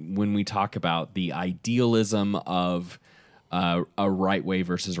when we talk about the idealism of a right way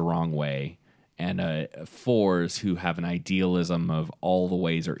versus a wrong way, and fours who have an idealism of all the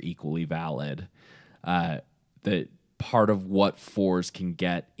ways are equally valid. The part of what fours can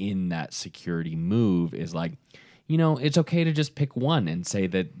get in that security move is it's okay to just pick one and say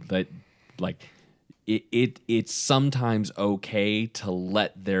that it's sometimes okay to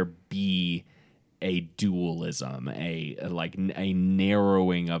let there be a dualism, a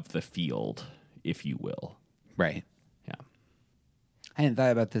narrowing of the field, if you will. Right. Yeah. I hadn't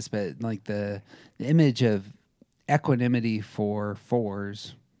thought about this, but the image of equanimity for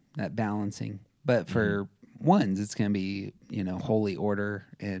fours, that balancing, but for ones, it's going to be, holy order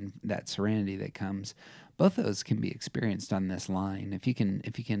and that serenity that comes. Both of those can be experienced on this line if you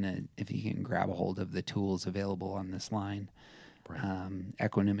can grab a hold of the tools available on this line. Right.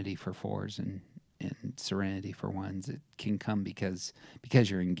 Equanimity for fours and serenity for ones. It can come because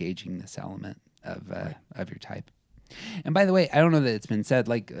you're engaging this element of your type. And by the way, I don't know that it's been said.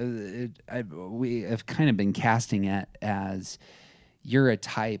 We have kind of been casting it as you're a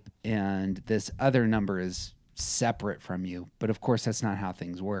type and this other number is separate from you. But of course, that's not how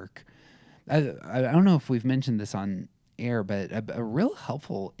things work. I don't know if we've mentioned this on air, but a real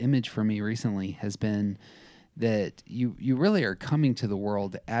helpful image for me recently has been that you really are coming to the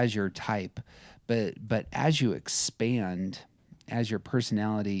world as your type, but as you expand, as your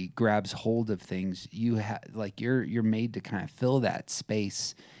personality grabs hold of things, you're made to kind of fill that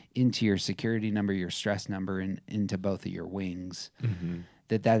space into your security number, your stress number, and into both of your wings. Mm-hmm.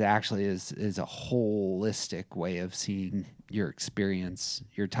 that actually is a holistic way of seeing your experience.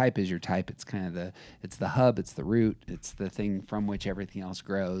 Your type is your type. It's kind of it's the hub, it's the root, it's the thing from which everything else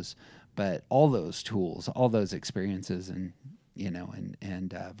grows. But all those tools, all those experiences and,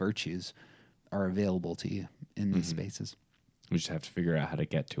 and virtues are available to you in these spaces. We just have to figure out how to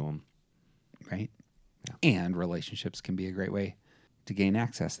get to them. Right. Yeah. And relationships can be a great way to gain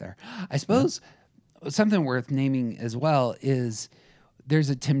access there. I suppose something worth naming as well is there's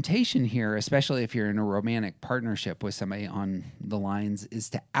a temptation here, especially if you're in a romantic partnership with somebody on the lines, is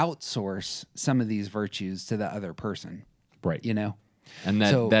to outsource some of these virtues to the other person. Right. And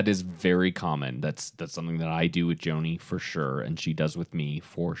So- that is very common. That's something that I do with Joni for sure, and she does with me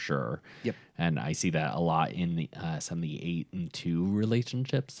for sure. Yep. And I see that a lot in some of the 8 and 2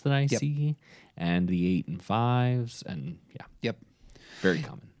 relationships that I see, and the 8 and 5s, and Yep. very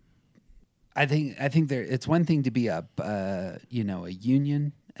common. I think it's one thing to be a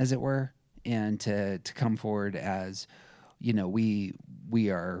union, as it were, and to come forward as, we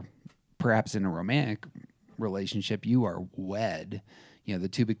are perhaps in a romantic relationship, you are wed, the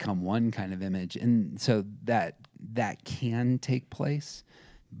two become one kind of image. And so that can take place.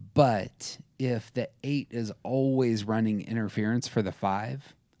 But if the 8 is always running interference for the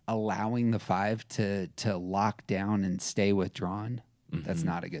 5, allowing the 5 to lock down and stay withdrawn, that's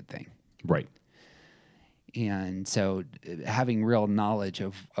not a good thing. Right. And so having real knowledge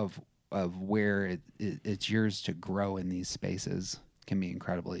of where it's yours to grow in these spaces can be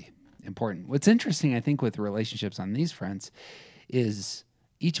incredibly important. What's interesting, I think, with relationships on these fronts is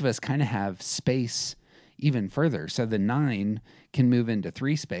each of us kind of have space even further. So the 9 can move into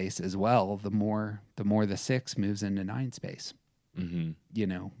 3 space as well. The more the 6 moves into 9 space.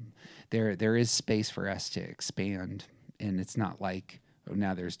 Mm-hmm. There is space for us to expand, and it's not like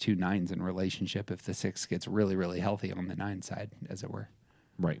now there's 2 9s in a relationship if the 6 gets really, really healthy on the 9 side, as it were.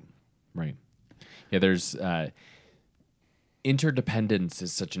 Right. Yeah, there's interdependence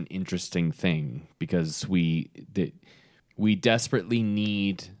is such an interesting thing because we desperately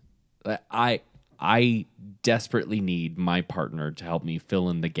need. I desperately need my partner to help me fill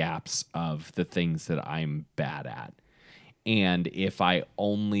in the gaps of the things that I'm bad at. And if I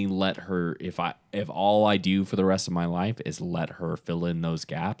only let her, if all I do for the rest of my life is let her fill in those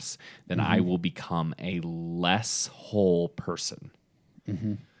gaps, then I will become a less whole person.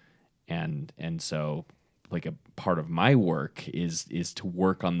 Mm-hmm. And so, like, a part of my work is to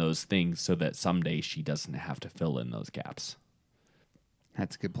work on those things so that someday she doesn't have to fill in those gaps.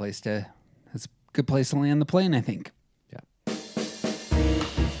 That's a good place to land the plane, I think. Yeah.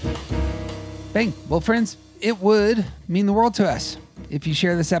 Bang. Well, friends, it would mean the world to us if you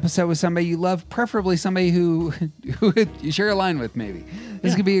share this episode with somebody you love, preferably somebody who you share a line with, maybe.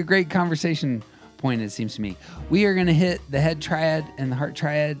 This could be a great conversation point, it seems to me. We are going to hit the head triad and the heart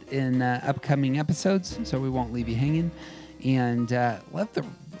triad in upcoming episodes, so we won't leave you hanging. And love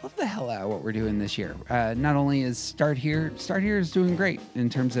the hell out of what we're doing this year. Not only is Start Here is doing great in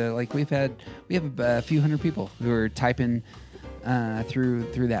terms of, like, we have a few hundred people who are typing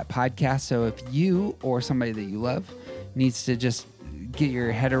through that podcast. So if you or somebody that you love needs to just get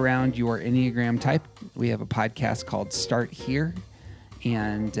your head around your Enneagram type, we have a podcast called Start Here,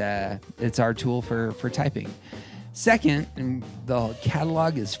 and it's our tool for typing. Second, and the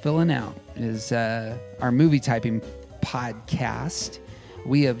catalog is filling out, is our movie typing podcast.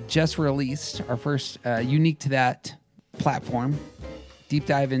 We have just released our first, unique to that platform, deep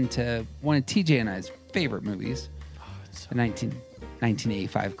dive into one of TJ and I's favorite movies, the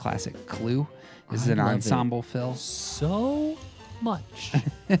 1985 classic Clue. This is an ensemble film. So much.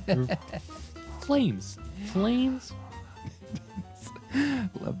 Flames.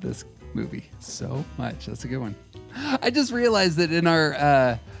 Love this movie so much. That's a good one. I just realized that in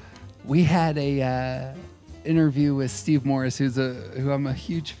our we had a interview with Steve Morris, who I'm a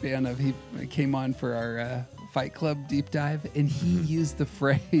huge fan of. He came on for our Fight Club deep dive, and he used the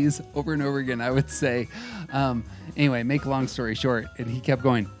phrase over and over again. I would say, anyway, make a long story short, and he kept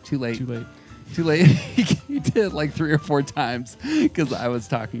going. Too late. He did it like 3 or 4 times because I was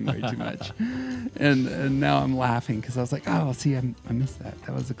talking way too much, and now I'm laughing because I was like, oh, see, I missed that.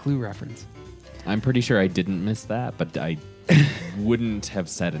 That was a Clue reference. I'm pretty sure I didn't miss that, but I wouldn't have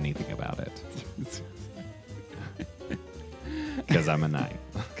said anything about it. Because I'm a 9.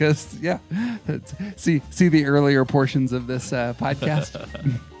 Because, yeah. See the earlier portions of this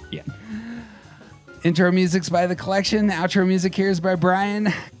podcast? Yeah. Intro music's by The Collection. Outro music here is by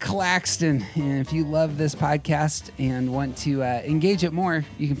Brian Claxton. And if you love this podcast and want to engage it more,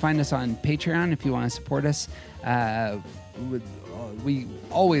 you can find us on Patreon if you want to support us. We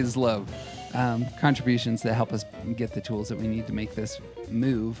always love contributions that help us get the tools that we need to make this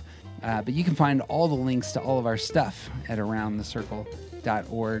move. But you can find all the links to all of our stuff at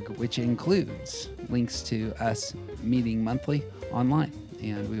aroundthecircle.org, which includes links to us meeting monthly online.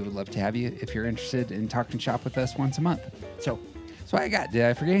 And we would love to have you if you're interested in talking shop with us once a month. So that's what I got. Did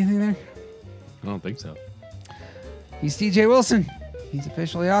I forget anything there? I don't think so. He's TJ Wilson. He's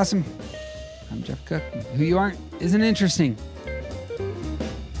officially awesome. I'm Jeff Cook. Who you aren't isn't interesting.